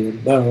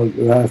criterion. Now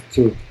you have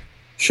to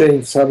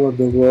change some of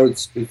the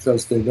words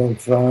because they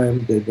don't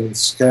rhyme, they don't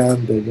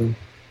scan,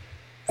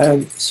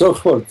 and so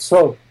forth.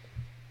 So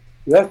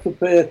you have to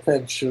pay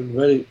attention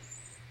very,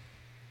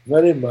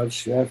 very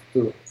much. You have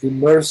to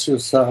immerse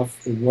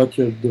yourself in what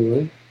you're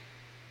doing,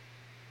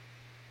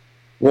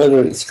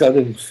 whether it's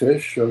cutting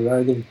fish or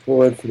writing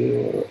poetry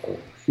or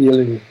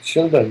healing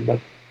children, but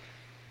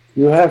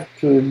you have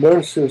to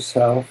immerse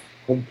yourself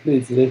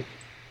completely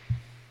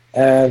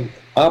and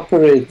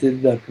operate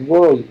in that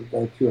world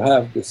that you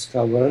have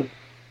discovered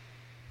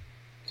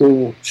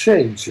to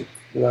change it.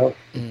 The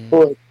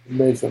poet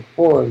makes a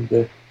poem,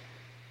 the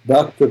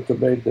doctor to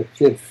make the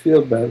kid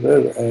feel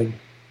better, and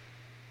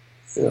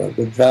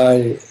the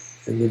guy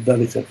in the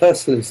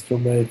delicatessen is to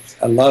make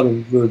a lot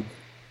of good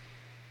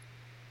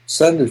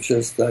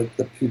sandwiches that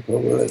the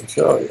people will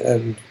enjoy.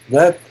 And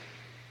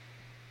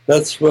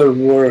that's where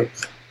work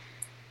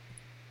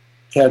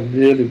can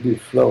really be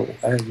flow,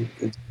 and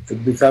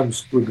it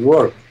becomes good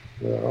work.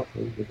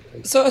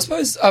 So I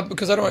suppose,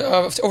 because I've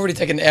already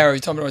taken an hour of your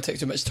time, I don't want to take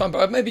too much time,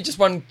 but maybe just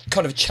one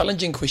kind of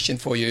challenging question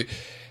for you.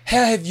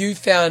 How have you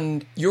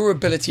found your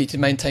ability to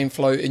maintain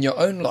flow in your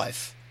own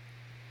life?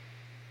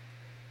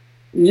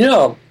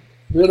 Yeah,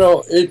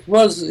 it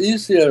was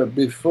easier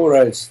before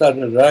I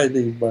started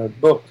writing my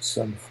books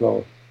on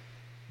flow,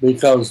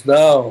 because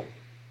now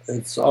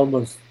it's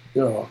almost,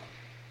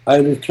 I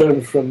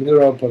returned from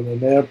Europe on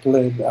an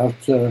airplane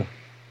after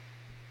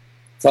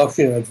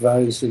talking at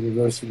various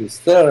universities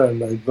there,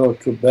 and I go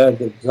to bed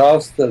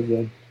exhausted.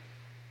 And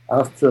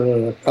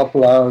after a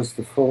couple hours,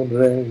 the phone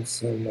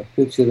rings, and I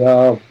pick it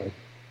up. And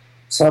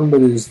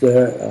somebody's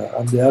there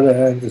on the other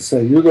end. They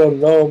say, "You don't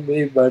know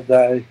me, but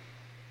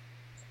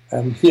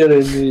I'm here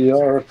in New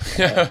York.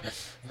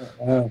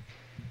 Uh,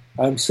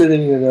 I'm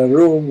sitting in a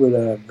room with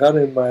a gun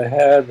in my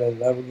head, and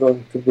I'm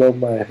going to blow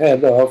my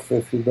head off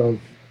if you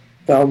don't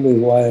tell me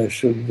why I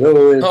should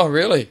do it." Oh,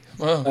 really?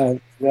 Wow. And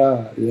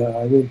yeah.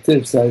 I mean,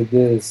 things like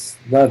this.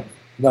 Not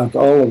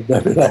all of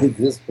them like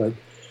this, but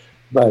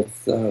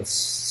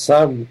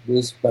some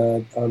this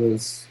bad,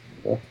 others.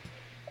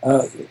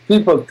 Uh,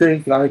 People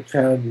think I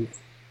can,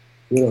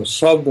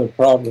 solve their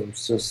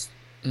problems just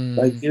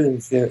by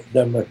giving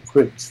them a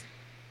quick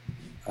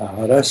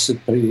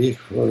recipe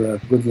for a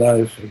good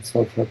life and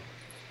so forth.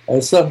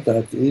 It's not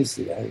that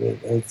easy. I mean,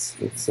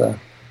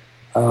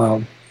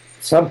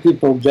 some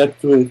people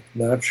get to it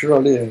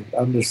naturally and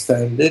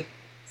understand it,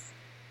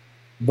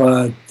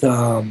 but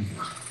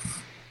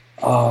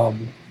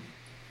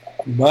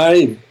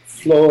my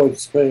flow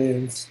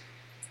experience,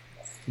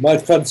 my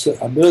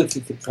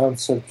ability to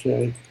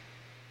concentrate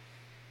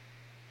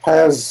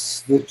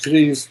has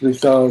decreased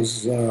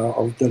because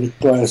of the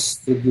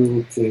request to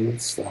do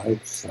things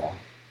like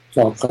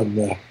talk on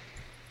the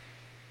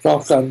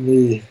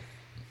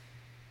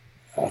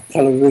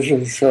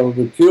television show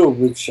with you,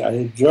 which I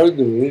enjoy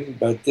doing,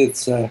 but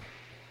it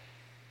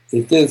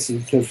is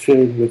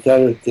interfering with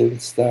other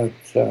things that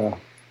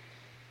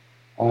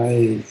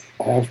I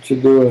have to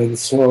do, and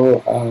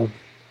so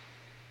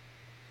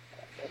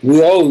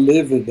we all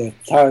live in a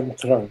time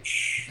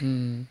crunch.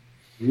 You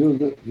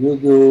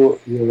do,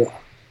 your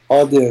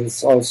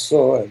audience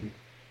also,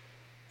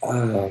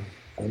 and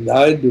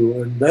I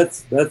do, and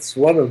that's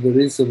one of the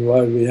reasons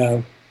why we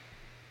have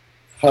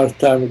hard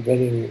time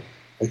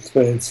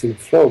experiencing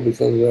flow,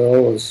 because we're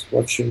always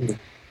watching the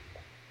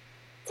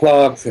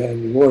clock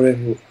and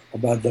worrying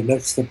about the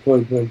next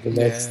appointment,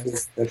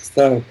 next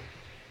time,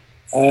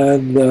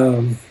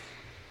 and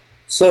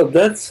so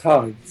that's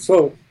hard.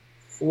 So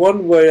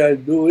one way I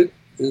do it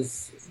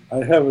is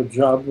I have a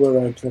job where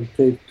I can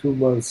take 2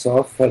 months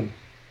off, and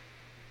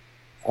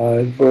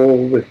I go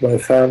with my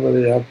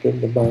family up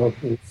in the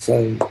mountains,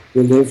 and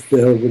we live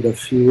there with a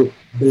few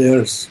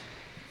bears,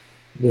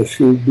 and a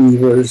few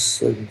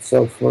beavers, and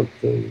so forth,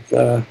 and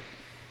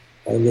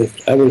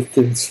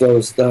everything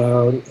slows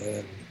down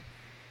and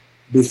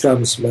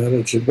becomes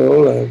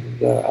manageable,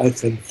 and I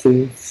can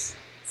think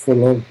for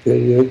long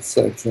periods,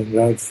 I can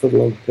write for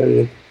long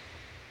periods,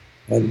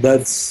 and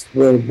that's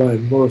where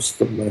most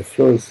of my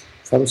flow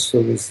comes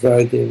from, is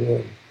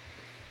writing.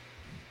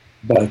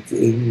 But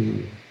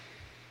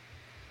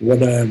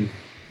when I'm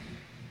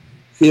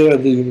here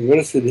at the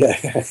university, I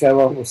have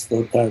almost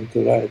no time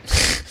to write.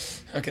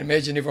 I can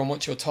imagine everyone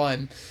wants your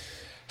time.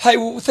 Hey,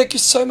 well, thank you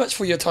so much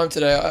for your time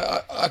today.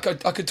 I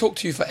could talk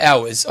to you for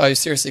hours. I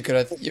seriously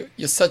could.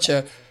 You're such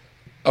a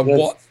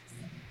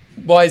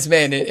wise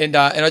man, and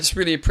I just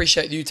really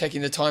appreciate you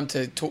taking the time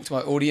to talk to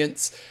my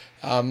audience.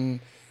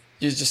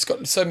 You've just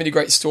got so many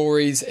great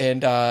stories,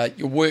 and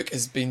your work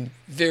has been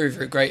very,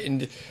 very great.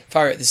 And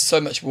far out, there's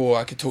so much more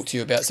I could talk to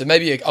you about. So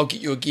maybe I'll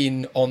get you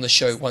again on the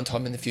show one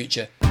time in the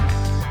future.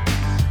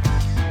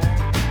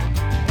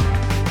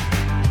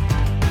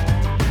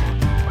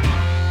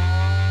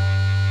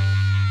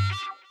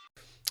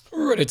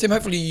 Alright, Tim,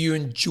 hopefully you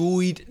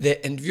enjoyed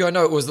that interview. I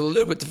know it was a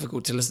little bit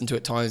difficult to listen to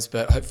at times,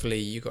 but hopefully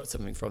you got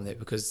something from that,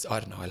 because I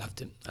don't know, I loved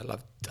him. I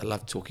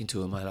loved talking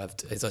to him. I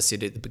loved, as I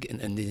said at the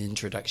beginning in the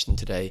introduction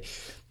today,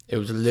 it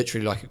was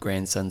literally like a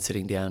grandson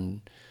sitting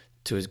down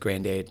to his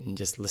granddad and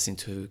just listening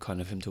to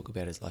kind of him talk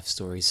about his life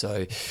story.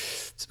 So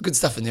some good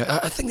stuff in there.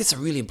 I think that's a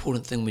really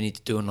important thing we need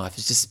to do in life,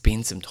 is just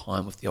spend some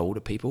time with the older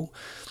people.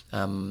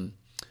 I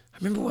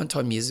remember one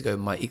time years ago,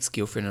 my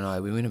ex-girlfriend and I,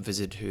 we went and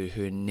visited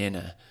her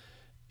nana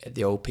at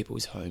the old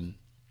people's home,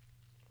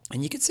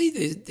 and you could see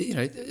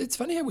it's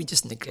funny how we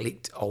just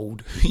neglect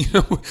old,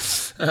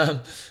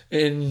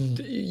 and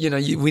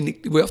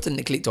we often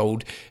neglect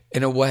old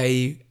in a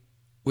way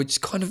which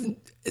kind of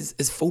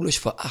is foolish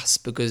for us,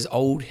 because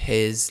old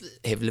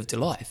have lived a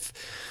life.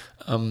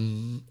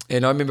 And I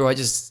remember I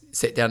just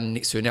sat down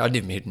next to her. Now, I'd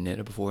never met her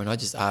nana before, and I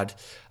just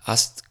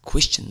asked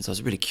questions. I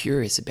was really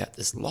curious about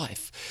this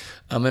life,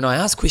 and I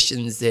asked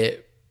questions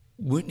that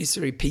weren't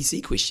necessarily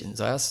PC questions.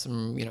 I asked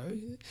some,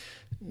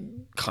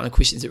 kind of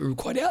questions that were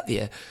quite out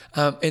there,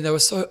 and they were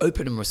so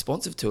open and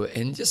responsive to it.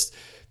 And just,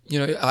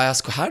 I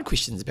asked hard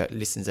questions about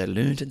lessons I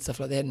learned and stuff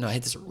like that. And I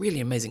had this really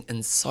amazing,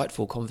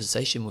 insightful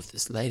conversation with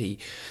this lady,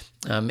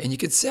 and you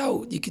could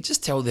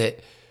just tell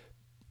that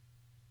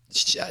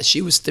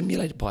she was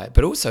stimulated by it,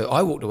 but also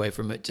I walked away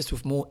from it just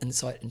with more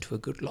insight into a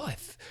good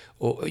life,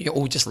 or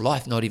just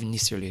life, not even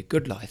necessarily a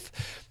good life.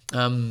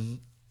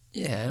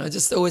 Yeah, and I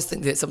just always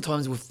think that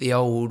sometimes with the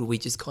old, we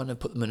just kind of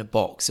put them in a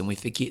box, and we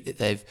forget that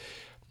they've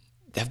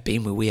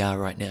been where we are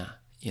right now.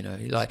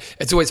 Like,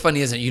 it's always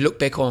funny, isn't it? You look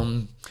back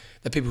on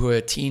the people who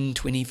are 10,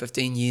 20,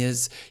 15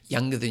 years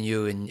younger than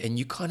you, and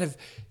you kind of,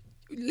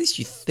 at least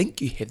you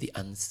think you have the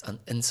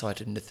insight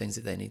into things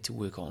that they need to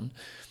work on.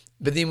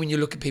 But then when you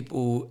look at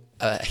people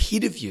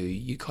ahead of you,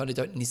 you kind of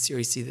don't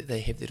necessarily see that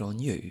they have that on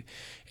you.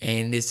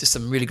 And there's just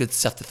some really good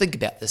stuff to think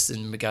about this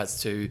in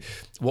regards to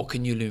what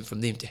can you learn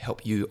from them to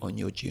help you on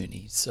your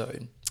journey. So,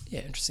 yeah,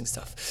 interesting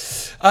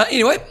stuff.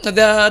 Anyway,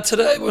 today I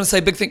want to say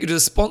a big thank you to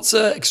the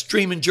sponsor,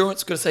 Extreme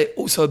Endurance. I've got to say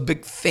also a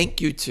big thank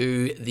you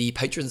to the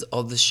patrons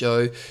of the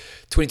show.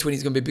 2020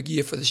 is going to be a big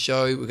year for the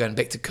show. We're going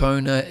back to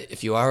Kona.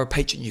 If you are a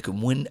patron, you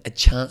can win a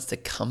chance to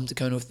come to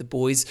Kona with the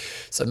boys.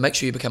 So make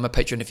sure you become a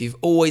patron. If you've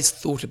always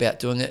thought about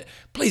doing it,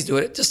 please do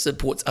it. It just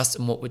supports us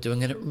and what we're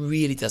doing, and it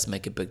really does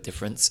make a big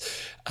difference.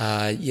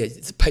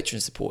 The patron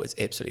support is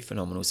absolutely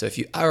phenomenal. So if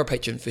you are a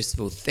patron, first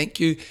of all,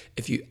 thank you.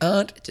 If you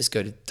aren't, just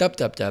go to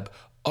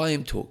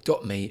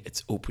www.iamtalk.me.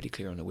 It's all pretty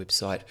clear on the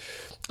website.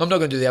 I'm not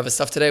going to do the other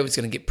stuff today. We're just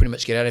going to pretty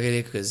much get out of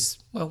here because,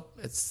 well,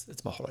 it's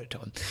my holiday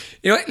time.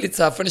 Anyway, let's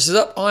finish this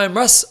up. I am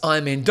Russ. I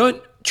am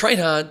Don't. Train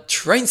hard,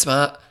 train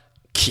smart.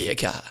 Kia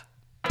kaha.